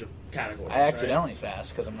range of categories. I accidentally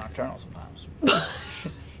fast because I'm nocturnal sometimes.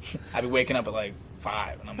 I be waking up at like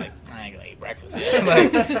 5, and I'm like, I ain't gonna eat breakfast yet.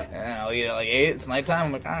 And I'll eat at like 8. It's nighttime.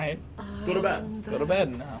 I'm like, all right, go to bed. Go to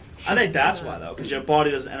bed now. I think that's why though, because your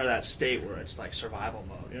body doesn't enter that state where it's like survival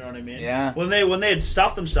mode. You know what I mean? Yeah. When they'd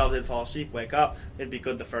stuff themselves, they'd fall asleep, wake up, it'd be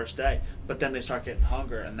good the first day, but then they start getting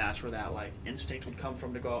hunger, and that's where that like instinct would come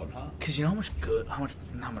from to go out and hunt. Because you know how much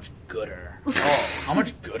gooder. Oh, how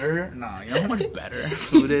much gooder? No, you know how much better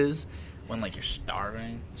food is when like you're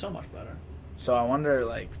starving. So much better. So I wonder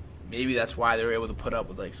like. Maybe that's why they were able to put up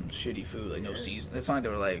with like some shitty food, like no season. It's not like they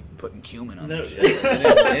were like putting cumin on their shit.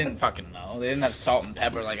 They didn't fucking know. They didn't have salt and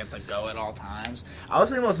pepper like at the go at all times. I was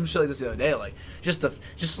thinking about some shit like this the other day, like just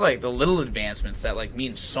like the little advancements that like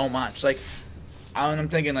mean so much. Like I'm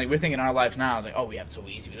thinking like we're thinking our life now is like, oh, we have it so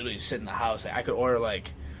easy. We literally just sit in the house. Like, I could order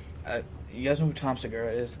like, you guys know who Tom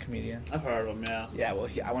Segura is, the comedian? I've heard of him. Yeah. Yeah. Well,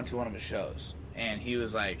 I went to one of his shows, and he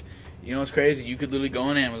was like, you know what's crazy? You could literally go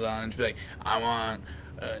on Amazon and just be like, I want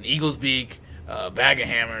an eagle's beak, a bag of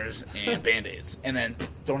hammers, and Band-Aids. And then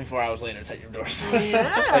 24 hours later, it's at your doorstep. Yeah.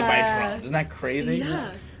 Like by a drone. Isn't that crazy?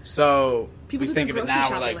 Yeah. So People we think of it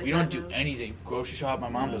now, we're like, we don't do now. anything. Grocery shop, my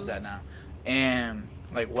mom does that now. And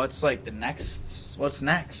like, what's like the next? What's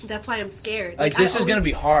next? That's why I'm scared. Like this is going to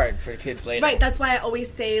be hard for kids later. Right, that's why I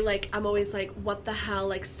always say, like, I'm always like, what the hell,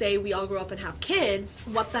 like, say we all grow up and have kids,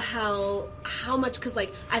 what the hell, how much, because,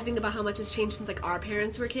 like, I think about how much has changed since, like, our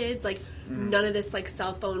parents were kids, like, none of this, like,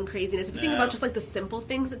 cell phone craziness. If you think about just, like, the simple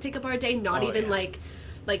things that take up our day, not even, like,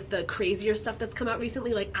 the crazier stuff that's come out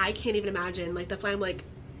recently, like, I can't even imagine, like, that's why I'm, like...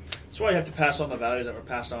 That's why you have to pass on the values that were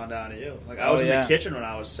passed on down to you. Like, I was in the kitchen when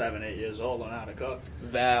I was 7, 8 years old, learning how to cook.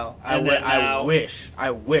 Val, I wish I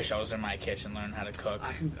was in my kitchen learning how to cook.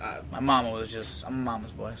 My mama was just, I'm a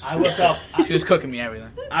mama's boy. So I whipped up. She was cooking me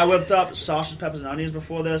everything. I whipped up sausage, peppers, and onions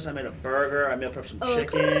before this. I made a burger. I meal prepped some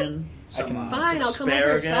chicken. Fine, I'll come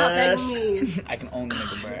over. Stop begging me. I can only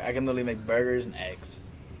make a burger. I can literally make burgers and eggs.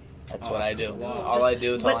 That's what I do. That's all I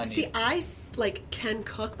do. It's all I need. See, I can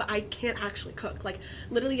cook, but I can't actually cook. Like,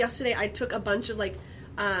 literally yesterday, I took a bunch of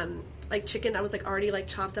like chicken that was like already like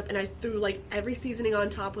chopped up, and I threw like every seasoning on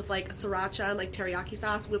top with like sriracha and like teriyaki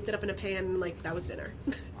sauce, whipped it up in a pan, and like that was dinner.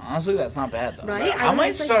 Honestly, that's not bad though. Right? I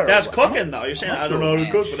might start. That's cooking though. You're saying I don't know how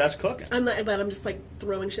to cook, but that's cooking. But I'm just like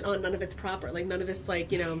throwing shit on. None of it's proper. Like none of it's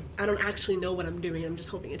like, you know, I don't actually know what I'm doing. I'm just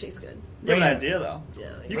hoping it tastes good. You have an idea though.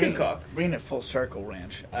 Yeah, you can cook. Bring it full circle,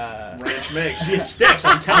 ranch. Ranch mix. See, it sticks.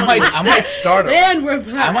 I'm telling you. I might start. And we're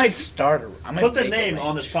back. I might start. I might put the name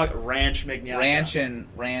on this podcast. Ranch Mignacca.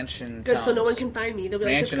 Ranch and good, tones. so no one can find me. They'll be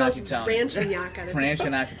Ranch like, this and girl's Auntie Ranch Mignacca. Ranch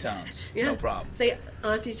and Auntie Tones. Yeah. No problem. Say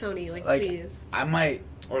Auntie Tony, like please. I might.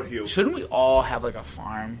 Or Hugh. Shouldn't we all have like a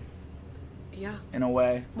farm? Yeah. In a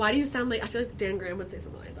way. Why do you sound like, I feel like Dan Graham would say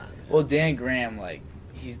something like that. Well, Dan Graham, like,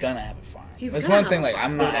 he's gonna have a farm. He's That's gonna one thing. have a Like,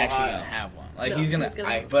 I'm not actually gonna have one. Like, No, he's gonna.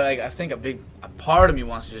 But like, I think a part of me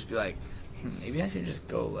wants to just be like, maybe I should just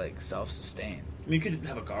go like self-sustain. I mean, you could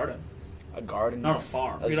have a garden. A garden, not a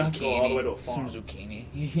farm. You don't have to go all the way to a farm. Some zucchini,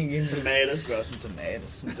 tomatoes, grow some tomatoes,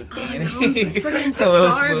 some I'm zucchini. freaking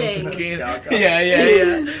starving.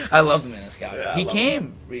 Yeah. I love the Mignacca. Yeah, he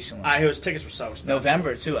came recently. His tickets were so expensive.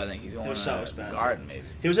 November too. I think he's going to so garden maybe.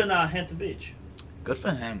 He was in Hampton Beach. Good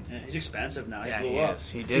for him. Yeah, he's expensive now. Yeah, he blew up.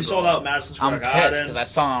 He did. He sold out Madison Square Garden. I'm pissed because I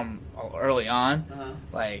saw him early on.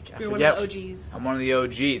 Like, You're forget, one of the OGs. I'm one of the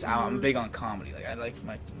OGs. I'm big on comedy. Like, I like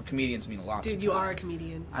my comedians mean a lot. Dude, you are a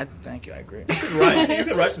comedian. Thank you. I agree. Right. You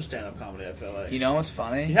could write some stand-up comedy. I feel like. You know what's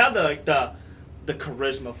funny? You have the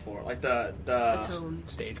charisma for it, like the tone,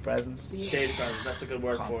 stage presence. Yeah. Stage presence. That's a good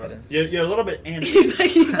word Confidence. for it. You're a little bit antsy.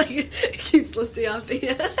 he's like he keeps listing off the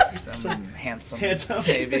Some handsome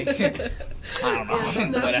baby. I don't know. Yeah,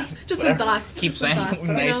 no, just some thoughts. Keep saying thoughts,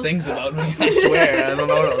 nice things about me. I swear. I don't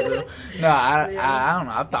know what I'll do. No, I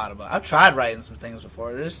don't know. I've tried writing some things before.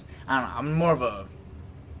 I don't know. I'm more of a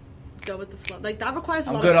go with the flow. Like that requires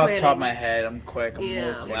a lot I'm of good planning. off the top of my head. I'm quick. I'm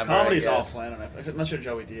more clever. Comedy's all planning, unless you're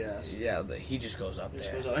Joey Diaz. Yeah, he just goes up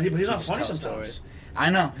there. But he's not funny sometimes. Stories. I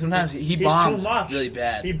know. Sometimes he he's bombs too much. really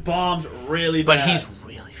bad. He bombs really but bad. He's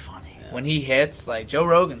really funny. Yeah. When he hits, like Joe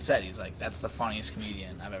Rogan said, he's like, that's the funniest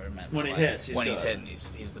comedian I've ever met. When he hits, he's hitting,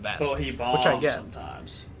 he's the best. But he bombs which I get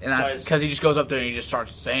sometimes. And that's because he just goes up there and he just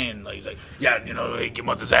starts saying, like, he's like, yeah, you know, give him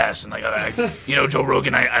up his ass, and like, you know, Joe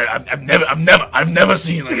Rogan, I've never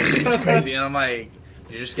seen like it's crazy, and I'm like,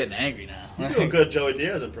 you're just getting angry now. You do a good Joey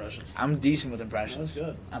Diaz impression. I'm decent with impressions. That's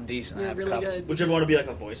good. I'm decent. You're I have really a couple. good. Would you ever want to be like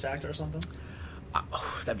a voice actor or something?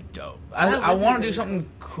 That'd be dope. I want to do something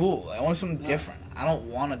cool. I want something different. I don't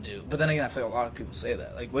want to do. But then again, I feel like a lot of people say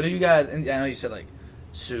that. Like, what do you guys? And I know you said like,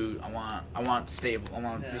 suit. I want stable. I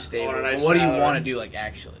want to be stable. A nice what do you salary. want to do? Like,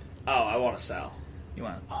 actually, I want to sell. you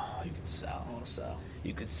want? Oh, you could sell. I want to sell.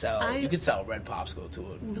 You could sell. You could sell red popsicle to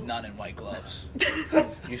a nun in white gloves.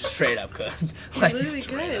 You straight up could. Like, literally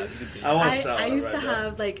could. I want to sell. I used to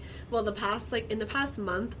have in the past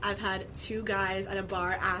month, I've had 2 guys at a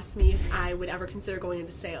bar ask me if I would ever consider going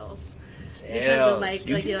into sales.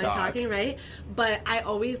 Because of talking, right? But I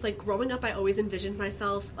always growing up, I always envisioned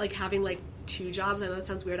myself having 2 jobs. I know that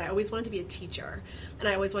sounds weird. I always wanted to be a teacher, and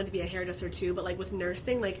I always wanted to be a hairdresser too. But with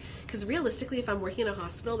nursing, because realistically, if I'm working in a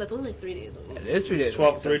hospital, that's only 3 days a week. It is 3 days.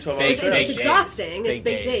 12 hours. It's exhausting. It's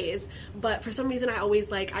big days. But for some reason, I always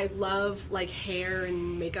I love hair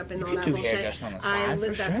and makeup and all that bullshit.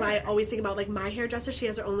 That's why I always think about my hairdresser. She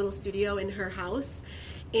has her own little studio in her house.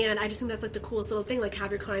 And I just think that's the coolest little thing. Have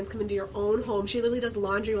your clients come into your own home. She literally does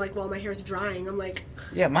laundry while my hair's drying. I'm like,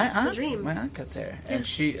 yeah, my aunt, dream. My aunt cuts hair, and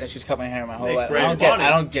she's cut my hair my whole Make life. great I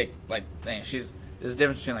don't get there's a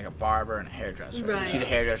difference between a barber and a hairdresser. Right. She's a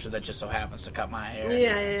hairdresser that just so happens to cut my hair.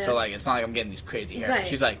 Yeah. So it's not like I'm getting these crazy hair. Right.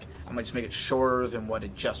 She's like, I'm gonna just make it shorter than what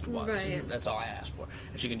it just was. Right. That's all I asked for,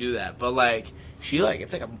 and she can do that. But she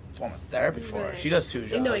it's like a form of therapy for her. Right. She does 2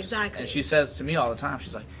 jobs. No, exactly. And she says to me all the time,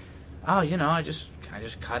 she's like, oh, you know, I just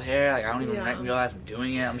cut hair. I don't even realize I'm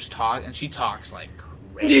doing it. I'm just talking, and she talks like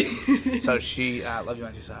crazy. So she love you,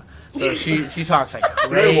 Auntie Sal. So she talks like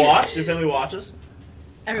crazy. Do they watch? Your family watches?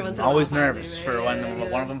 Everyone's always nervous for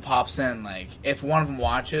when one of them pops in. If one of them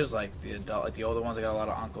watches, the older ones, I got a lot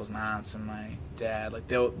of uncles and aunts and my dad.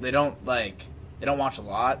 They don't watch a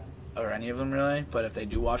lot or any of them really. But if they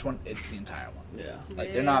do watch one, it's the entire one. Yeah.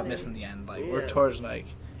 They're not missing the end. We're towards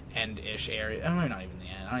end-ish area. Not even the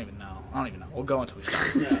end. I don't even know. We'll go until we stop.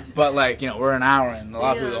 Yeah. But we're an hour and a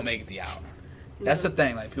lot of people don't make it the hour. That's the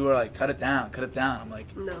thing. People are cut it down. I'm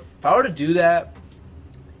like, no. If I were to do that,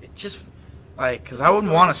 it just because I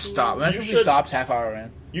wouldn't want to stop. Imagine if we stopped half hour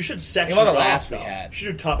in. You should section about the it last off, we though. had. You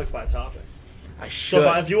should do topic by topic. I should.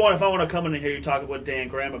 So if I want to come in and hear you talk with Dan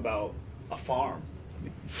Graham about a farm.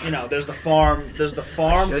 There's the farm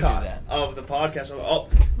cut of the podcast. Oh,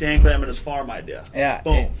 Dan Graham and his farm idea. Yeah,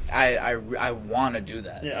 Boom. I want to do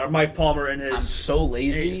that. Yeah, or Mike Palmer and his. I'm so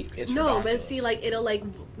lazy. It's no, ridiculous. but see, like it'll like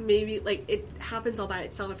maybe like it happens all by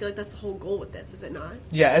itself. I feel like that's the whole goal with this, is it not?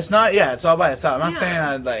 Yeah, it's not. Yeah, it's all by itself. I'm not Yeah.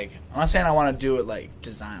 saying I'm not saying I want to do it like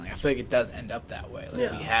design. Like, I feel like it does end up that way. Like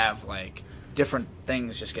Yeah. we have like different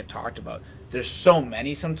things just get talked about. There's so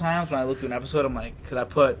many sometimes when I look through an episode, I'm like, because I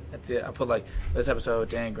put like this episode with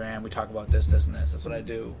Dan Graham, we talk about this, and this. That's what I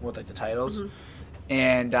do with like the titles. Mm-hmm.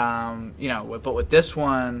 And but with this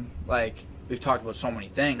one, like we've talked about so many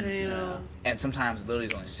things, I know. and sometimes literally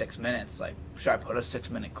it's only 6 minutes. Like, should I put a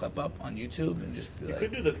 6-minute clip up on YouTube and just be You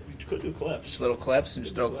like, could do clips. just little clips and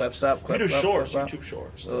just throw clips up? You do clip up, shorts, clip up. YouTube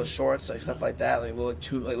shorts. Little shorts, like stuff like that, like little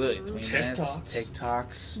literally 3 minutes. TikToks.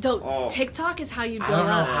 TikToks. Don't. Oh. TikTok is how you I blow don't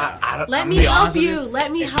know up. how. I don't, Let I'm me gonna be help honest with you.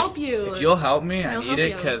 Let me help you. If you'll help me, I I'll need help it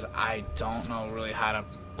you. because I don't know really how to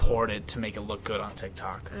port it to make it look good on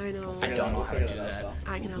TikTok. I know. I don't know how to Figure do that that. out,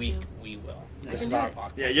 I can help we you. we will. Yeah. This I is can our do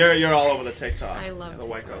podcast. Yeah, you're all over the TikTok. I love the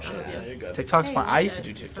white girl TikTok. shit. Oh, yeah. Yeah, you're good. TikTok's Hey, fun. I watch used to it. do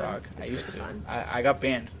It's TikTok. fun. I It's used really to. fun. I got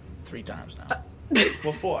banned 3 times now.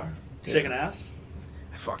 What for? Dude. Shaking ass?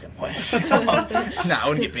 I fucking wish. Nah, I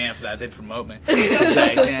wouldn't get banned for that. They'd promote me.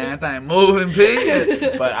 Like, man, that thing moving,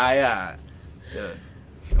 P. But dude,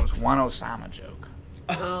 it was one Osama joke.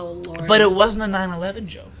 Oh Lord. But it wasn't a 9/11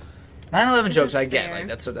 joke. 9/11 jokes I it's get. fair. Like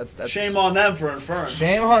that's Shame on them for inferring.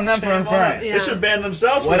 Shame on them for Shame on inferring. them. Yeah. They should ban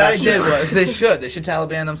themselves. What for that I did shit. was they should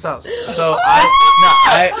Taliban themselves. So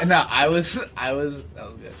I was that was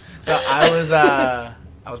good. So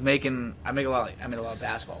I make a lot of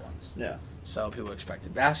basketball ones. Yeah. So people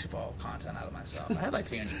expected basketball content out of myself. I had like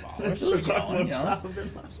 300 followers. It was growing, you know.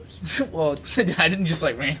 Well, I didn't just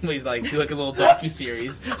like randomly like do like a little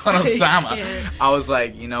docu-series on Osama. can't. I was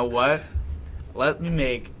like, you know what? Let me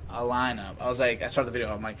make a lineup. I started the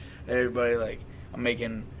video. I'm like, hey, everybody, like, I'm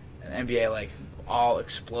making an NBA like all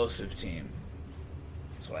explosive team.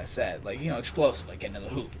 That's what I said. Like, you know, explosive, like getting to the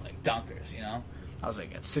hoop, like dunkers. You know. I was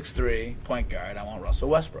like, at 6'3" point guard, I want Russell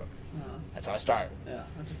Westbrook. That's how I started. Yeah,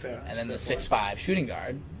 that's a fair. And then the 6'5" shooting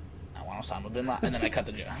guard, I want Osama bin Laden. And then I cut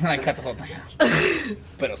the whole thing out.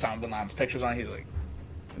 But Osama bin Laden's pictures on it, he's like,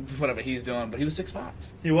 whatever he's doing, but he was 6'5".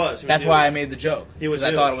 He was. That's why I made the joke. He was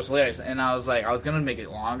Because I thought huge. it was hilarious. And I was like, I was going to make it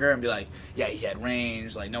longer and be like, yeah, he had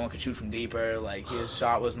range, like, no one could shoot from deeper, like, his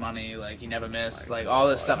shot was money, like, he never missed, like, all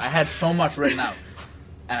this stuff. I had so much written out.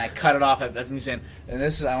 And I cut it off at me saying, and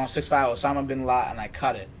this is, I want 6'5", Osama bin Laden, and I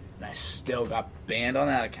cut it. And I still got banned on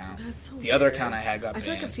that account. That's so the other weird. account I had got I banned.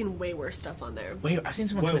 feel like I've seen way worse stuff on there. Wait, I've seen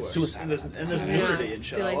someone Way commit worse. suicide. And there's on that. and there's Yeah. nudity and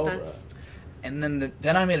shit See, like, all over that's- it. And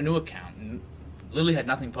then I made a new account, and literally had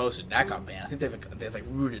nothing posted. That got banned. I think they've like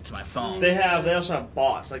rooted to my phone. They also have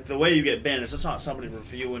bots. Like the way you get banned is it's not somebody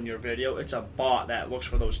reviewing your video. It's a bot that looks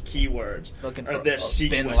for those keywords Looking or for this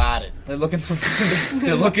sequence. Bin Laden. They're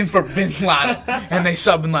looking for Bin Laden, and they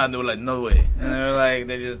saw Bin Laden. They were like, no way. And they were like,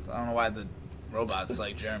 I don't know why the robot's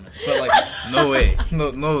like German, but like, no way, no.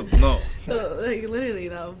 Like, literally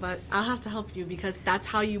though, but I'll have to help you because that's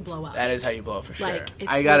how you blow up. That is how you blow up for sure. Like it's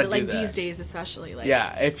I gotta do like that. these days, especially. Like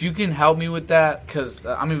Yeah, if you can help me with that, because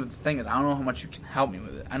I mean, the thing is, I don't know how much you can help me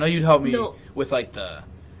with it. I know you'd help me No. with like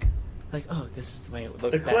oh, this is the way it would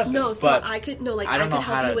look. The best. clip. No, so but I could no, like I I, don't could know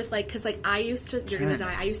how help you to with like because like I used to you're gonna turn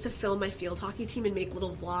die. I used to film my field hockey team and make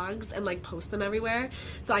little vlogs and like post them everywhere.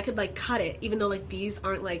 So I could like cut it, even though like these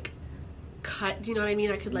aren't like cut. Do you know what I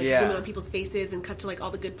mean? I could like Yeah. zoom in on people's faces and cut to like all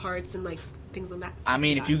the good parts and like things like that. I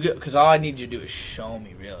mean, if you get, because all I need you to do is show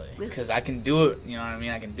me, really, because I can do it. You know what I mean?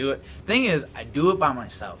 I can do it. Thing is, I do it by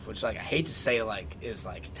myself, which like I hate to say like is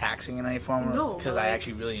like taxing in any form, No, because but, I like-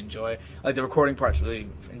 actually really enjoy. Like the recording part's really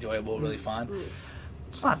enjoyable, really fun.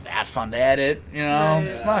 It's not that fun to edit, you know. Right.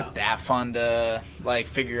 It's not that fun to like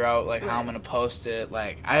figure out like how I'm gonna post it.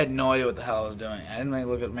 Like I had no idea what the hell I was doing. I didn't like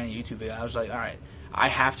look at many YouTube videos. I was like, all right, I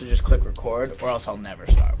have to just click record, or else I'll never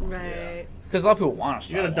start one. Right. Because a lot of people want to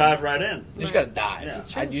You start. gotta one. dive right in. You just gotta dive. Yeah.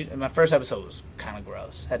 That's true. My first episode was kind of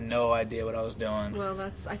gross. Had no idea what I was doing. Well,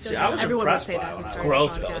 that's I feel See, like I was everyone would impressed say by that it who when I started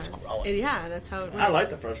Growth, a though, podcast. it's growing. Yeah, that's how it works. I like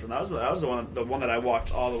the first one. That was the one that I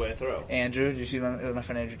watched all the way through. Andrew, did you see my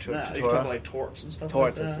friend Andrew Yeah, you Tortora? talk like torts and stuff.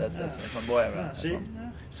 Torts, like that. that's my boy. Yeah, see,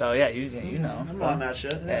 So yeah, you know. I'm on that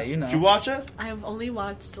shit. Yeah, you know. Did you watch it? I've only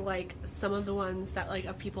watched like some of the ones that like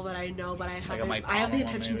of people that I know, but I haven't. Mike I have the Palmer one,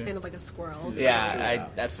 attention maybe. span of like a squirrel. So. Yeah,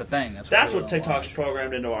 that's the thing. That's That's people what don't TikTok's watch.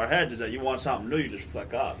 programmed into our heads is that you want something new, you just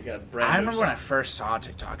flick up. You got a brand I new remember when I stuff. first saw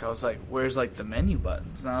TikTok, I was like, "Where's like the menu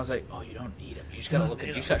buttons?" And I was like, "Oh, you don't need them. You just gotta look at.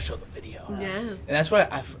 You just gotta show the video." Yeah. And that's why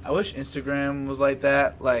I wish Instagram was like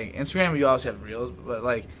that. Like Instagram, you always have reels, but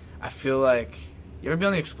like I feel like You ever be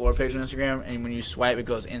on the Explore page on Instagram, and when you swipe, it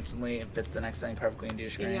goes instantly and fits the next thing perfectly into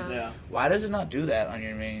your screen? Yeah. Why does it not do that on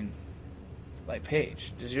your main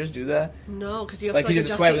page? Does yours do that? No, because you have to you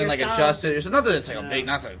adjust swipe it and yourself. adjust it. Not that it's a big,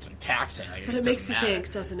 not that it's taxing. But it makes you think,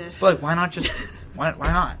 doesn't it? But why not just? Why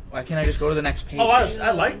not? Why can't I just go to the next page? Oh,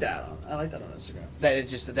 I like that. I like that on Instagram. That it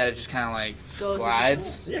just kind of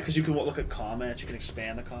glides. Yeah, because you can look at comments. You can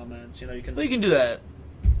expand the comments. You can. Well, you can do that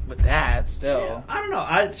with that still. Yeah, I don't know.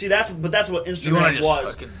 That's what You Instagram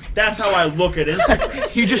was. That's how I look at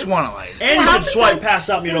Instagram. You just want to and you can swipe past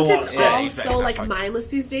something you don't want to Since say. it's all mindless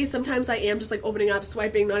these days, sometimes I am just opening up,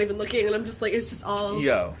 swiping, not even looking, and I'm just it's just all.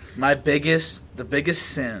 Yo, the biggest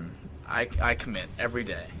sin I commit every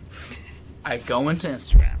day. I go into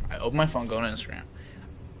Instagram. I open my phone, go into Instagram.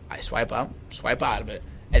 I swipe up, swipe out of it,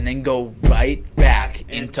 and then go right back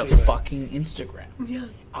into fucking Instagram. Yeah.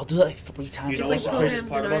 I'll do that 3 times. You know what's the craziest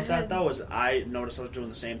part about that though is I noticed I was doing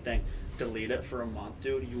the same thing. Delete it for a month,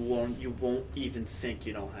 dude. You won't even think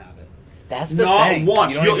you don't have it. That's the thing. Not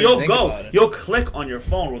once. You'll go. You'll You'll click on your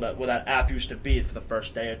phone where that app used to be for the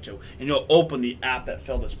first day or two, and you'll open the app that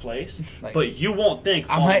filled its place. But you won't think.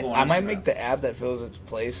 I might make the app that fills its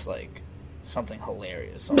place something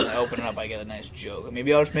hilarious. So when I open it up, I get a nice joke.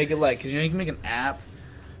 Maybe I'll just make it because you can make an app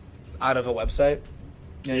out of a website.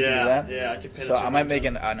 You can do that? Yeah, I can pin it. So I might make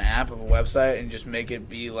an app of a website and just make it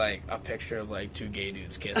be a picture of 2 gay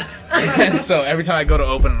dudes kissing. And so every time I go to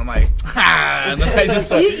open it, I'm like, ah! And then I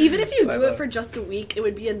just even if you do it for just a week, it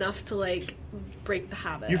would be enough to break the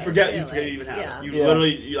habit. You forget you even have it. You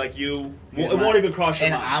literally it won't even cross your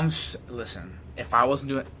mind. Listen. If I wasn't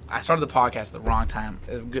doing, I started the podcast at the wrong time.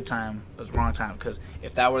 It was a good time, but the wrong time. Because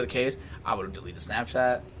if that were the case, I would have deleted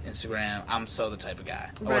Snapchat, Instagram. I'm so the type of guy.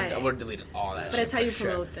 I would have deleted all that. But it's how you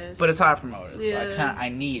promote this. But it's how I promote it. Yeah. So I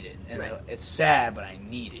need it, and it's sad, but I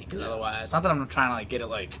need it because otherwise, not that I'm trying to get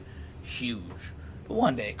it huge, but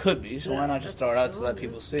one day it could be. So why not just throw it out to let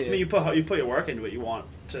people see it? I mean, you put your work into it. You want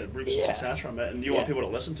to reach success from it, and you want people to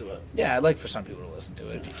listen to it. Yeah, I'd like for some people to listen to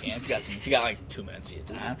it if you can. If you got 2 minutes of your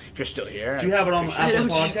time, if you're still here. Do you have it on Apple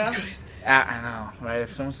Podcast? I know, right?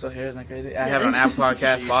 If someone's still here, isn't that crazy? I have it on Apple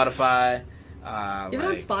Podcast, Spotify. You have it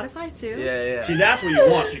on Spotify too? Yeah. See, that's what you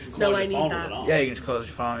want. So you can close your phone with it on. Yeah, you can just close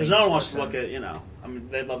your phone. Because no one wants to look at I mean,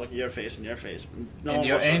 they'd love your face and your face. No,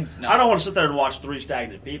 I don't want to sit there and watch 3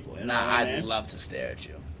 stagnant people. I'd love to stare at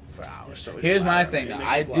you for hours. Here's my thing, though.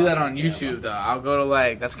 I do that on YouTube, though. I'll go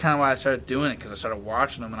to that's kind of why I started doing it, because I started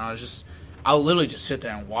watching them, and I'll literally just sit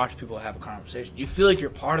there and watch people have a conversation. You feel like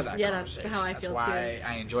you're part of that conversation. Yeah, that's how I feel, too. That's why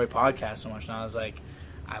I enjoy podcasts so much now.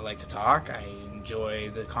 I like to talk. I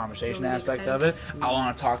enjoy the conversation aspect of it. I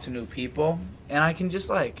want to talk to new people, and I can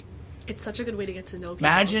just it's such a good way to get to know people.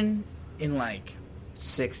 Imagine in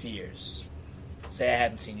 6 years, say I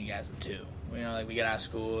hadn't seen you guys in 2. We get out of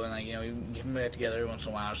school and we get back together every once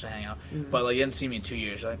in a while just to hang out. Mm-hmm. But you hadn't seen me in 2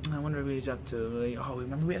 years. I wonder what he's up to.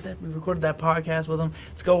 Remember we recorded that podcast with him.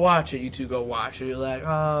 Let's go watch it. You two go watch it. You're like,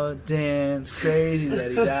 oh, Dan, it's crazy that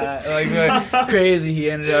he died. Crazy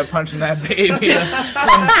he ended up punching that baby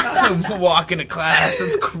walking to class.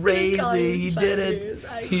 It's crazy. He did it.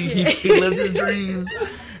 He lived his dreams.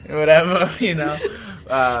 Whatever,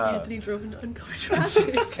 Anthony drove into oncoming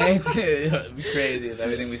traffic. It'd be crazy if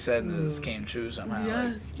everything we said in this came true somehow.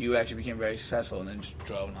 Yeah. You actually became very successful and then just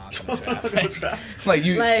drove in oncoming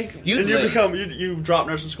traffic. you drop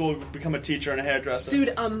nursing school, become a teacher and a hairdresser. Dude,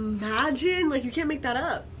 imagine you can't make that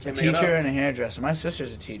up. A teacher and a hairdresser. My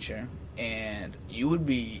sister's a teacher, and you would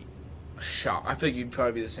be shocked. I feel like you'd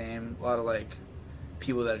probably be the same. A lot of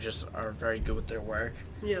people that just are very good with their work.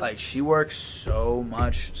 Yeah. She works so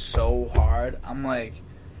much, so hard. I'm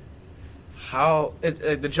how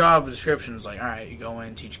the job description is all right, you go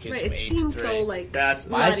in, teach kids from 8 to 3. It seems so that's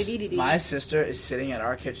my sister is sitting at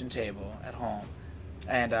our kitchen table at home,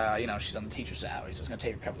 and she's on the teacher salary, so it's gonna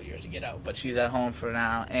take her a couple of years to get out, but she's at home for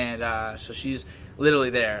now, and so she's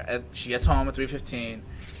literally there. She gets home at 3:15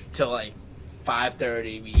 till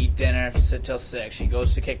 5:30. We eat dinner, sit till 6. She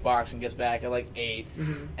goes to kickboxing, gets back at 8,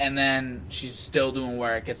 and then she's still doing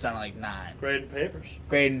work. Gets done at 9. Grading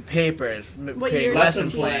papers. Creating lesson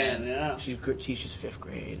plans. Yeah. She teaches 5th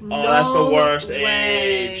grade. Oh, that's the worst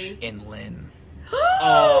age. In Lynn.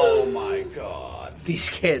 Oh my god. These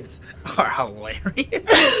kids are hilarious.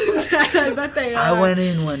 I bet they are. I went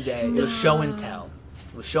in one day. It was show and tell.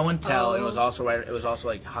 And it was also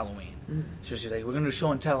Halloween. So she's like, we're going to do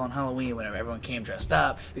show and tell on Halloween whenever everyone came dressed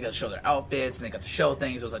up. They got to show their outfits, and they got to show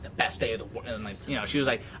things. It was the best day of the world. And she was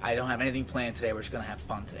like, I don't have anything planned today. We're just going to have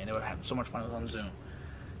fun today. And they were having so much fun on Zoom.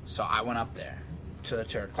 So I went up there to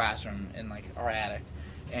her classroom in our attic.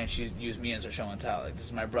 and she used me as her show and tell. Like, this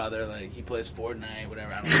is my brother. Like, he plays Fortnite,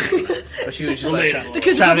 whatever. I don't know. But she was just like, the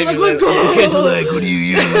kids trying are to like, make let's go. The kids were like, what do you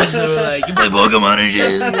use? They were like, you play Pokemon and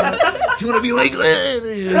shit. Do you want to be like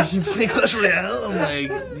this? You play Clash Royale? I'm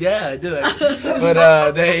like, yeah, I do.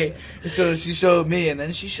 But so she showed me, and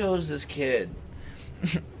then she shows this kid.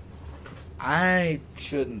 I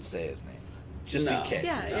shouldn't say his name. Just in case.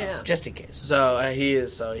 Yeah. Just in case. So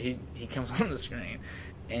he comes on the screen,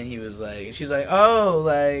 and he was like, and she's like, oh,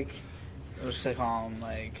 like, let's just call him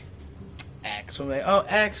like X. So I'm like, oh,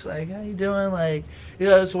 X, like, how you doing? Like,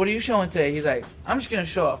 so what are you showing today? He's like, I'm just gonna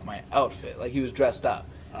show off my outfit. Like, he was dressed up,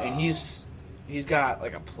 and he's got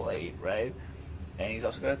like a plate, right? And he's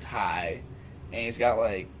also got a tie, and he's got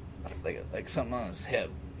like something on his hip.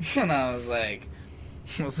 And I was like,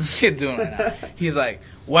 what's this kid doing right now? He's like,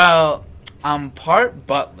 well, I'm part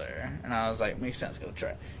butler. And I was like, makes sense, go try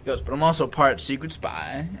it. He goes, but I'm also part secret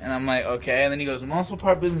spy. And I'm like, okay. And then he goes, I'm also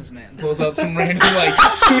part businessman. Pulls out some random, like,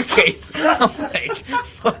 suitcase. I'm like,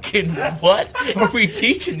 fucking what are we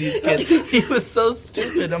teaching these kids? He was so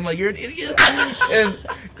stupid. I'm like, you're an idiot. And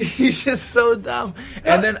he's just so dumb.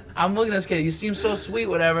 And then I'm looking at this kid. He seems so sweet,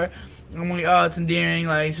 whatever. I'm like, oh, it's endearing.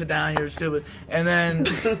 Like, sit down, you're stupid. And then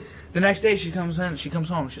the next day she comes home.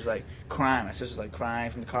 She's like crying. My sister's like crying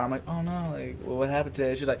from the car. I'm like, oh no, like, well, what happened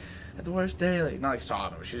today? She's like, I had the worst day. Like, not like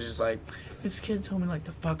sobbing, but she was just like, this kid told me like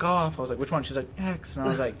to fuck off. I was like, which one? She's like, X. And I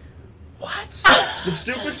was like, what? The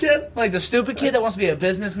stupid kid? Like the stupid kid that wants to be a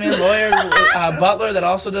businessman, lawyer, butler that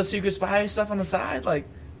also does secret spy stuff on the side. Like,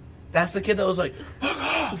 that's the kid that was like, fuck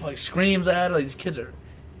off, like screams at her. Like, these kids are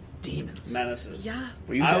demons. Menaces. Yeah. What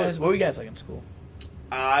were you guys like in school?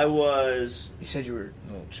 You said you were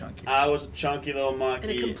a little chunky. I was a chunky little monkey.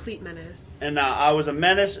 And a complete menace. And I was a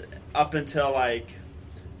menace up until, like,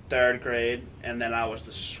 3rd grade, and then I was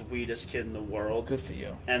the sweetest kid in the world. Good for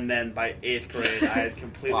you. And then by 8th grade, I had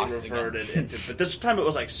completely reverted into... But this time it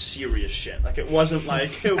was, like, serious shit. Like, it wasn't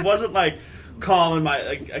like calling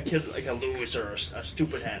a kid, like, a loser or a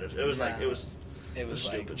stupid head. It was, like, it was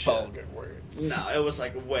like vulgar words. No, it was,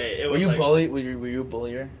 like, way... Were you a bully? Were you a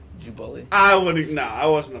bullier? Did you bully? I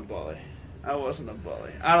wasn't a bully. I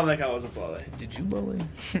don't think I was a bully. Did you bully?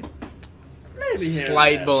 Maybe here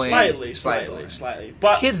Slight bullying. Slightly.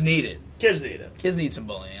 But kids need it. Kids need it. Kids need some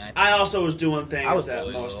bullying. I also was doing things that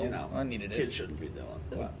bullied, most, I needed kids shouldn't be doing.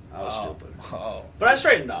 But I was stupid. Oh. But I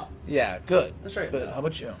straightened up. Yeah, good. I straightened up. How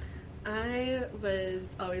about you? I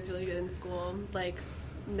was always really good in school. Like,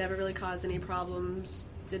 never really caused any problems.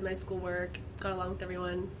 Did my schoolwork. Got along with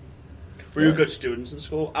everyone. Were you good students in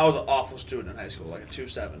school? I was an awful student in high school, like a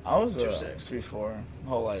 2.7. I was a 2.6. 3.4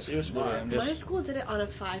 whole life. So you were smart. My school did it on a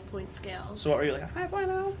 5-point scale. So what were you, like a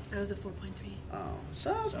 5.0? I was a 4.3. Oh,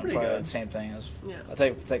 so that's pretty probably good. The same thing as. Yeah. I'll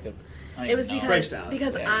take a. It was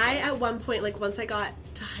because Yeah. I, at one point, like, once I got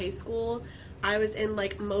to high school, I was in,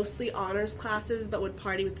 like, mostly honors classes, but would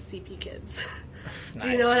party with the CP kids. Nice. Do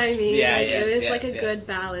you know what I mean? Yeah, like, yes, it was yes, like a yes. good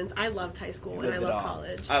balance. I loved high school and I loved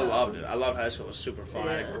college. I so. loved it. I loved high school. It was super fun.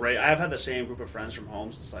 I had great. I've had the same group of friends from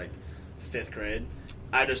home since like 5th grade.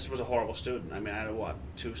 I just was a horrible student. I mean, I had a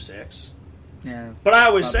 2.6. Yeah. But I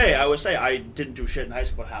always say I didn't do shit in high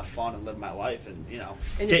school, but have fun and live my life, and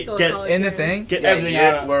And you're still in college. In the thing, get everything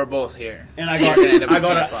out. We're both here, and I got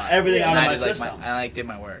everything out of my system. I did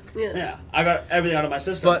my work. Yeah, I got everything out of my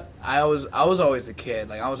system. But I was always the kid.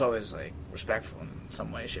 Like, I was always like respectful in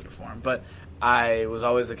some way, shape, or form. But I was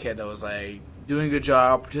always the kid that was like doing a good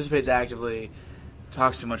job, participates actively,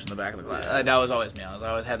 talks too much in the back of the class. That was always me. I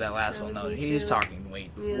always had that last little note. He's talking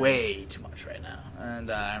way too much right now.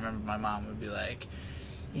 And I remember my mom would be like,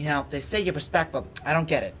 you know, they say you're respectful. I don't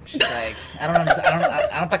get it. She's like,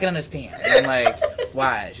 I don't fucking understand. And I'm like,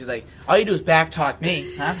 why? She's like, all you do is back talk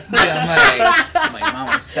me, huh? I'm like, Mom,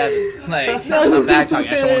 I'm 7. Like, I'm back talking.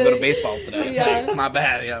 I just want to go to baseball today. Yeah. Like, my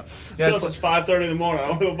bad, you know. It's 5:30 in the morning. I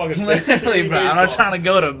want to go fucking literally, bro. I'm not trying to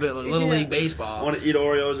go to Little League baseball. I want to eat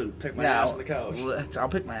Oreos and pick my ass on the couch. I'll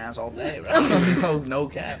pick my ass all day, bro. no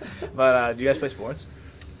cap. But do you guys play sports?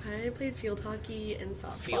 I played field hockey and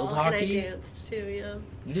softball. Field hockey? And I danced too, yeah.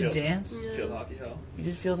 You did dance? Yeah. Field hockey, hell. You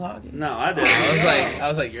did field hockey? No, I didn't. I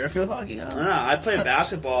was like, you're a field hockey guy? No, I played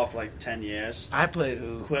basketball for like 10 years. I played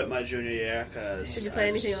hoop. Quit my junior year because... Did you play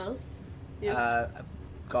anything else?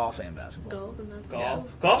 Golf and basketball. Golf and basketball.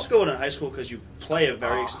 Golf. Golf's good in high school because you play a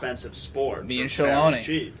very expensive sport. Me and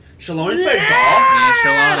Shaloni. Shaloni played golf? Me and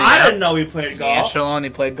Shaloni. I didn't know we played golf. Me and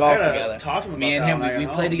Shaloni played golf together. Talk to him about me and him, that we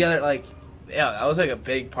played together like... Yeah, that was like a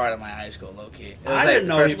big part of my high school, low key. It was I like didn't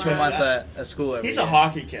the know first 2 months of school every He's year. a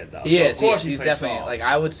hockey kid, though. He is. Of course he's plays definitely golf. like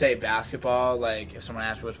I would say basketball. Like if someone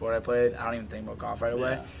asked me what sport I played, I don't even think about golf right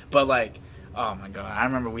away. Yeah. But like Oh my god! I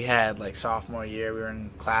remember we had like sophomore year. We were in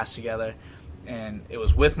class together, and it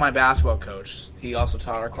was with my basketball coach. He also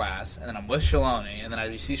taught our class, and then I'm with Shaloni, and then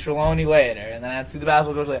I'd see Shaloni later, and then I'd see the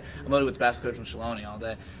basketball coach later. I'm literally with the basketball coach and Shaloni all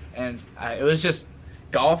day, and it was just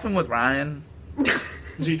golfing with Ryan.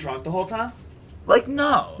 Was he drunk the whole time? Like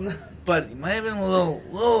no, but he might have been a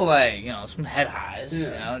little like some head highs.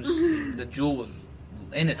 Yeah. Just the jewel was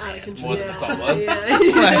in his hand more than the club Yeah. was.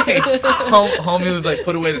 Like, homie would like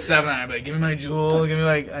put away the 7 iron, like give me my jewel, give me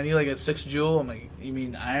like I need like a 6 jewel. I'm like, you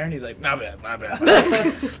mean iron? He's like, my bad.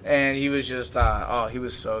 And he was just he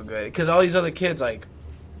was so good because all these other kids like,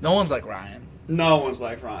 no one's like Ryan. No one's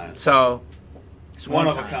like Ryan. So it's One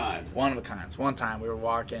of a kind. One of a kind. So one time we were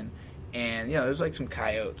walking, and there's like some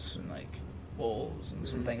coyotes and like wolves and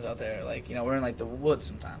some things out there. Like we're in like the woods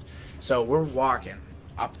sometimes. So we're walking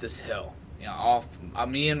up this hill. All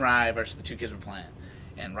me and Rye versus the 2 kids we're playing.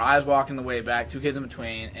 And Rye's walking the way back, 2 kids in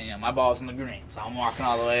between, and my ball's in the green. So I'm walking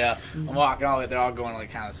all the way up. I'm walking all the way. They're all going like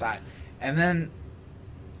kind of side. And then,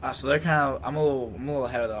 so they're kind of. I'm a little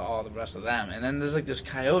ahead of all the rest of them. And then there's like this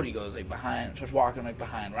coyote goes like behind, starts walking like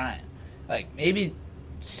behind Ryan, like maybe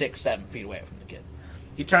 6-7 feet away from the kid.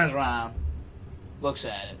 He turns around, looks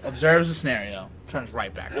at it, observes the scenario, turns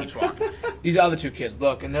right back, keeps walking. These other 2 kids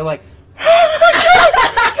look, and they're like,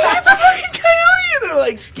 it's a fucking coyote! They're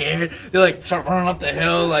like scared. They like start running up the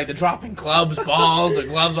hill, like they're dropping clubs, balls, the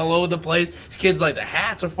gloves all over the place. These kids like the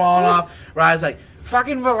hats are falling off. Ryan's like,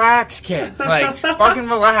 fucking relax, kid. Like, fucking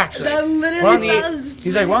relax. Like, That literally sounds.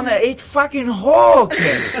 he's like, we're on the 8th fucking hole,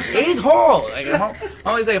 kid. 8th hole. Like,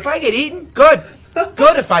 he's like, if I get eaten, good.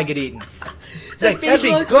 Good if I get eaten. He's like, that'd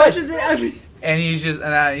be good. And he's just,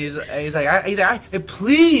 he's like,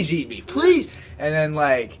 please eat me, please. And then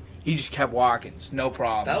like. He just kept walking. No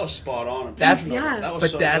problem. That was spot on. That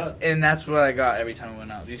was so good. And that's what I got every time I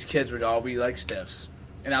went out. These kids would all be like stiffs.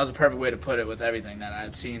 And that was a perfect way to put it with everything that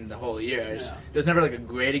I'd seen the whole year. There's never like a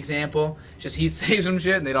great example. Just he'd say some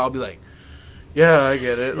shit and they'd all be like, yeah, I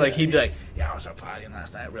get it. Like he'd be like, yeah, I was out partying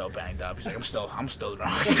last night, real banged up. He's like, I'm still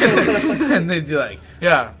drunk. And they'd be like,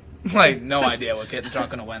 yeah. Like, no idea what getting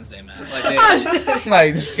drunk on a Wednesday meant.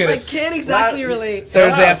 Like this kid can't exactly relate.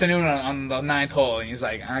 Thursday afternoon on the 9th hole, and he's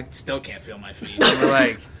like, I still can't feel my feet. And we're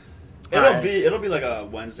like, it'll be like a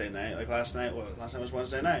Wednesday night. Like last night was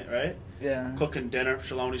Wednesday night, right? Yeah. Cooking dinner.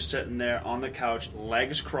 Shaloni's sitting there on the couch,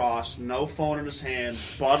 legs crossed, no phone in his hand,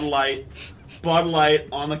 Bud Light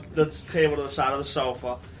on the table to the side of the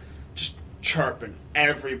sofa, just chirping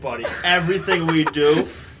everybody, everything we do.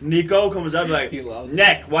 Nico comes up like,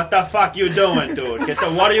 Nick, what the fuck you doing, dude?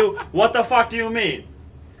 What the fuck do you mean?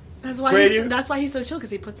 That's why he's so chill, because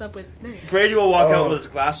he puts up with Nick. Brady will walk out with his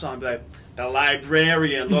glasses on and be like, the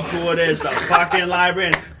librarian, look who it is, the fucking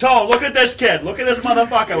librarian. Tom, look at this kid. Look at this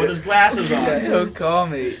motherfucker with his glasses on. He'll call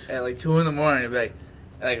me at like 2 in the morning and be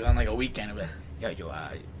like on like a weekend, he'll be like,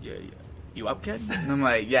 you up, kid? And I'm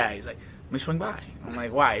like, yeah. He's like, let me swing by. I'm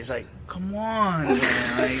like, why? He's like, come on,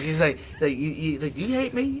 man. Like, he's like, do you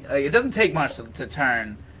hate me? Like, it doesn't take much to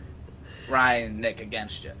turn Ryan and Nick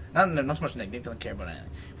against you. Not so much Nick. Nick doesn't care about anything.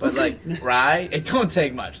 But like Rye, it don't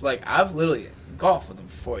take much. Like I've literally golfed with him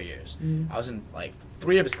for 4 years. I was in like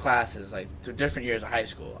 3 of his classes, like through different years of high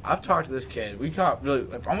school. I've talked to this kid. We got really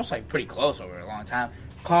almost like pretty close over a long time.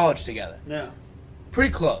 College together. Yeah.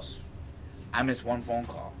 Pretty close. I missed one phone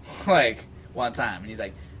call, like one time, and he's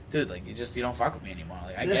like, dude, like you don't fuck with me anymore.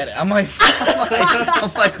 Like I get it. I'm like,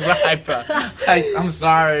 right, bro. I'm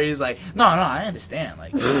sorry. He's like, no, I understand.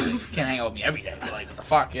 Like, dude, you can't hang out with me every day. Like, what the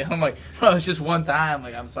fuck? Yeah. I'm like, bro, it's just one time.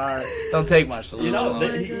 Like, I'm sorry. Don't take much to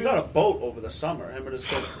lose. He got a boat over the summer. Him and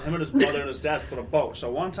his mother and his dad put a boat.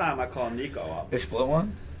 So one time I called Nico up. They split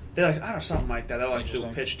one. They're like, I don't know, something like that. They're like,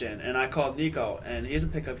 dude, pitched in. And I called Nico, and he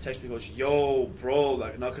doesn't pick up. He texts me, he goes, yo, bro,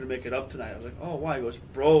 like, not going to make it up tonight. I was like, oh, why? He goes,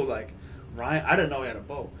 bro, like, Ryan, I didn't know he had a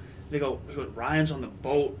boat. He goes, Ryan's on the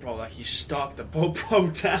boat, bro. Like, he's stuck. The boat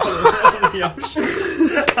broke down in the ocean.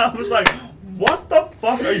 I was like, what the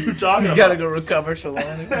fuck are you talking about? You got to go recover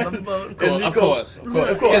Shaloni on the boat. Of course.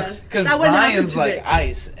 Because Ryan's like Nick.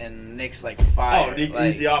 Ice, and Nick's like fire. Oh, he's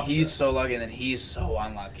like, the opposite. He's so lucky, and then he's so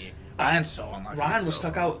unlucky. Ryan's so unlucky. Ryan was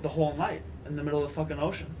stuck out the whole night in the middle of the fucking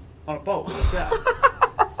ocean on a boat with his dad.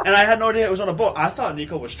 And I had no idea it was on a boat. I thought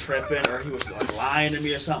Nico was tripping or he was like lying to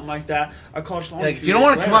me or something like that. I called Shaloni. Like, if you don't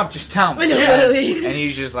want to come up, just tell me. Literally. And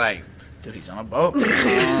he's just like, dude, he's on a boat.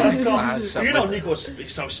 You know Nico's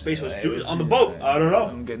so spacious. Dude, on the boat. I don't know.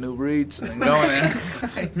 I'm getting Uber Eats and then going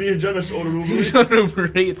in. Me and Jenna ordered Uber Eats.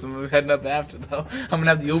 Uber Eats. I'm heading up after, though. I'm going to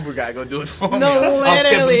have the Uber guy go do it for me. No,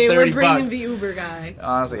 literally. We're bringing $30. the Uber guy.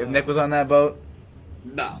 Honestly, if Nick was on that boat,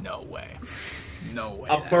 no way. No way.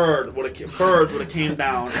 Birds would have came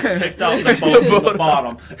down, picked up the boat from the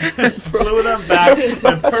bottom, flew them back,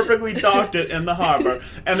 and perfectly docked it in the harbor.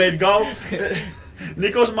 And they'd go.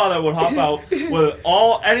 Nico's mother would hop out with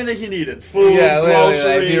anything he needed, food, groceries.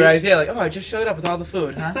 Like, be right there, like, oh, I just showed up with all the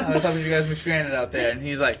food, huh? I thought you guys were stranded out there, and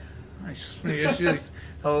he's like, nice,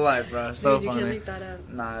 whole life, bro, so Dude, you funny. can't make that up.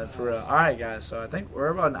 Nah, for real. All right, guys, so I think we're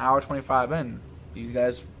about an hour 25 in. You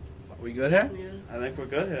guys, are we good here? Yeah. I think we're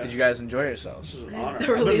good here. Did you guys enjoy yourselves? This is an honor. I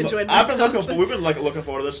really enjoyed I've been myself. we've been looking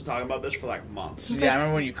forward to this and talking about this for like months. Yeah, I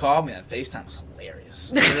remember when you called me. That FaceTime was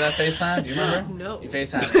hilarious. Remember that FaceTime? Do you remember? No. You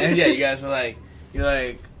FaceTime, and yeah, you guys were like,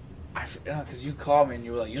 because you called me and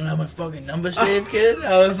you were like, you don't have my fucking number saved, kid?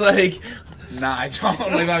 I was like, nah, I don't.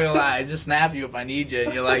 Like, I'm not gonna lie. I just snap you if I need you.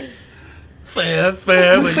 And you're like, fair,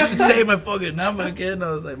 but you should save my fucking number, kid. And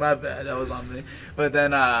I was like, my bad. That was on me. But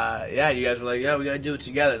then, you guys were like, yeah, we gotta do it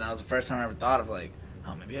together. And that was the first time I ever thought of, like,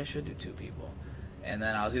 oh, maybe I should do two people. And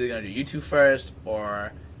then I was either gonna do you two first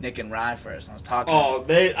or Nick and Rye first. And I was talking. Oh,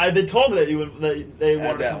 they told me that they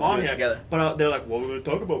wanted to come on here. Together. But they're like, what are we gonna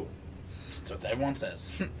talk about? That's what everyone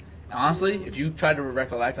says. Honestly, if you tried to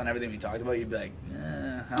recollect on everything we talked about, you'd be like,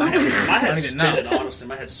 My I head's don't even know. spinning, honestly.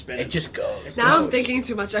 My head's spinning. It just goes. Now I'm thinking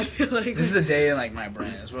too much, I feel like. This is the day in like my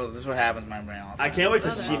brain. This is what happens in my brain all the time. I can't wait to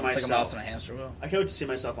Love see that. It's like a mouse myself. in a hamster wheel. I can't wait to see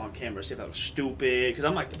myself on camera, see if I look stupid. Because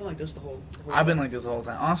I've been like this the whole I've been like this the whole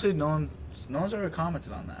time. Honestly, no one's ever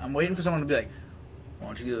commented on that. I'm waiting for someone to be like, why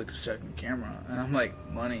don't you get like a second camera? And I'm like,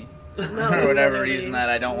 money. No, For whatever literally. reason that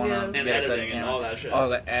I don't want to Yeah. And get a second editing and camera. all that shit. Oh,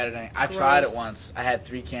 the editing. I tried it Gross. once. I had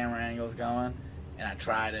 3 camera angles going, and I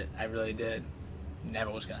tried it. I really did.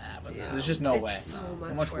 Never was gonna happen. Yeah. There's just no It's way. so much,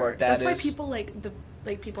 How much work. work that That's why is. people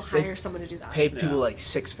people hire someone to do that. Pay people Yeah. like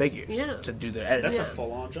 6 figures Yeah. to do their editing. That's Yeah. a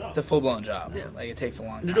full-on job. It's a full-blown job. Yeah. Like, it takes a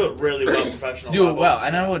long time. You do it really well, professional. To do it level. well.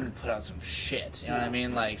 And I wouldn't put out some shit. You know what I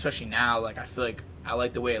mean? Like, especially now, like, I feel like I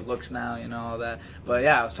like the way it looks now, you know, all that. But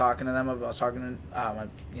yeah, I was talking to them. I was talking to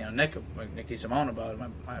Nick DeSimone about it,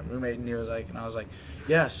 my roommate, and he was like, and I was like,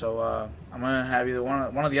 yeah, so I'm gonna have either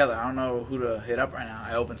one or the other. I don't know who to hit up right now.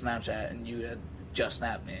 I opened Snapchat and you had just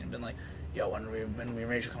snapped me and been like, yo, when we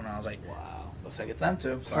arrange to come on, I was like, Wow. looks like it's them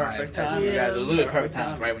two. So Perfect I texted time. you guys. It was literally Perfect perfect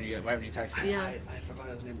time. time. Right when you texted me. Yeah. I forgot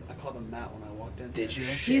his name. I called him Matt when I walked in. Did you?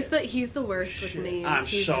 He's the worst with Shit. names. I'm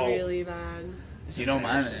He's so- really bad. You know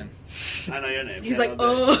my name. I know your name. He's Can't like,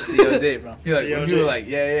 know oh. DOD, bro. You're like, DOD. you were like,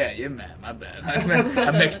 yeah, you're mad. My bad.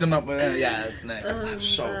 I mixed him up with him. Yeah, it's Nick. I'm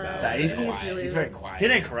so bad. Sorry, he's with quiet. names. really He's very bad. quiet. He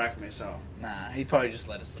didn't correct me, so Nah, he probably just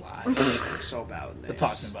let it slide. I'm so bad with names. We'll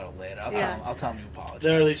talk to him about it later. I'll tell him you apologize.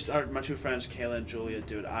 They're at least my two friends, Kayla and Julia.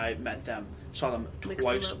 Dude, I met them, saw them Mix them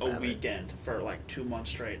twice up a forever. weekend for like 2 months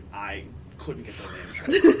straight. I couldn't get their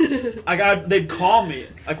names right. They'd call me,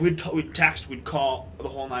 like we'd text, we'd call the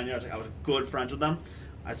whole 9 yards. Like I was good friends with them.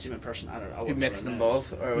 I'd see them in person. I don't know. You mix them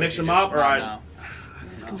both, or Mix would you them just up, or not I.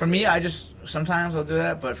 know? For me, sometimes I'll do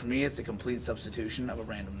that, but for me, it's a complete substitution of a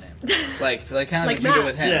random name. Like kind of Like like you did Matt.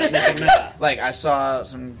 with him. Yeah, like Matt. Like I saw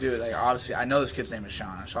some dude. Like obviously, I know this kid's name is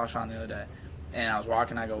Sean. I saw Sean the other day, and I was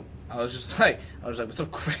walking. I was like, "What's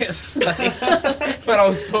up, Chris?" Like, but I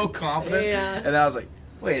was so confident, Yeah. and then I was like,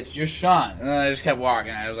 "Wait, it's just Sean." And then I just kept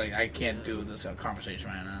walking. I was like, "I can't do this conversation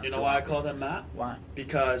right now." You know why I called him Matt? Why?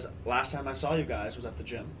 Because last time I saw you guys was at the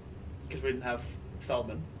gym. Because we didn't have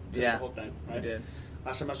Feldman. Yeah. The whole thing, right? We did.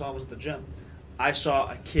 Last time I saw him was at the gym. I saw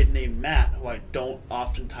a kid named Matt who I don't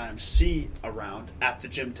oftentimes see around at the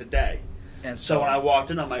gym today. And So when I walked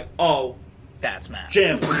in, I'm like, oh, that's Matt.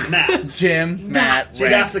 Jim, Matt. Jim, Matt. See,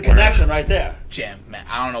 that's the connection right there. Jim, Matt.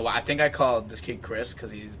 I don't know why. I think I called this kid Chris because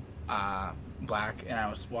he's black, and I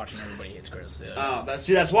was watching Everybody Hates Chris.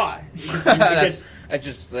 That's why. It's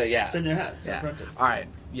Yeah. in your head. It's Yeah. imprinted. All right.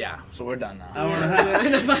 Yeah. So we're done now. Hour and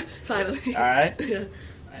a half. Finally. All right. Yeah.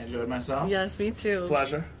 I enjoyed myself. Yes, me too.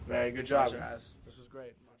 Pleasure. Very good job, Pleasure. guys.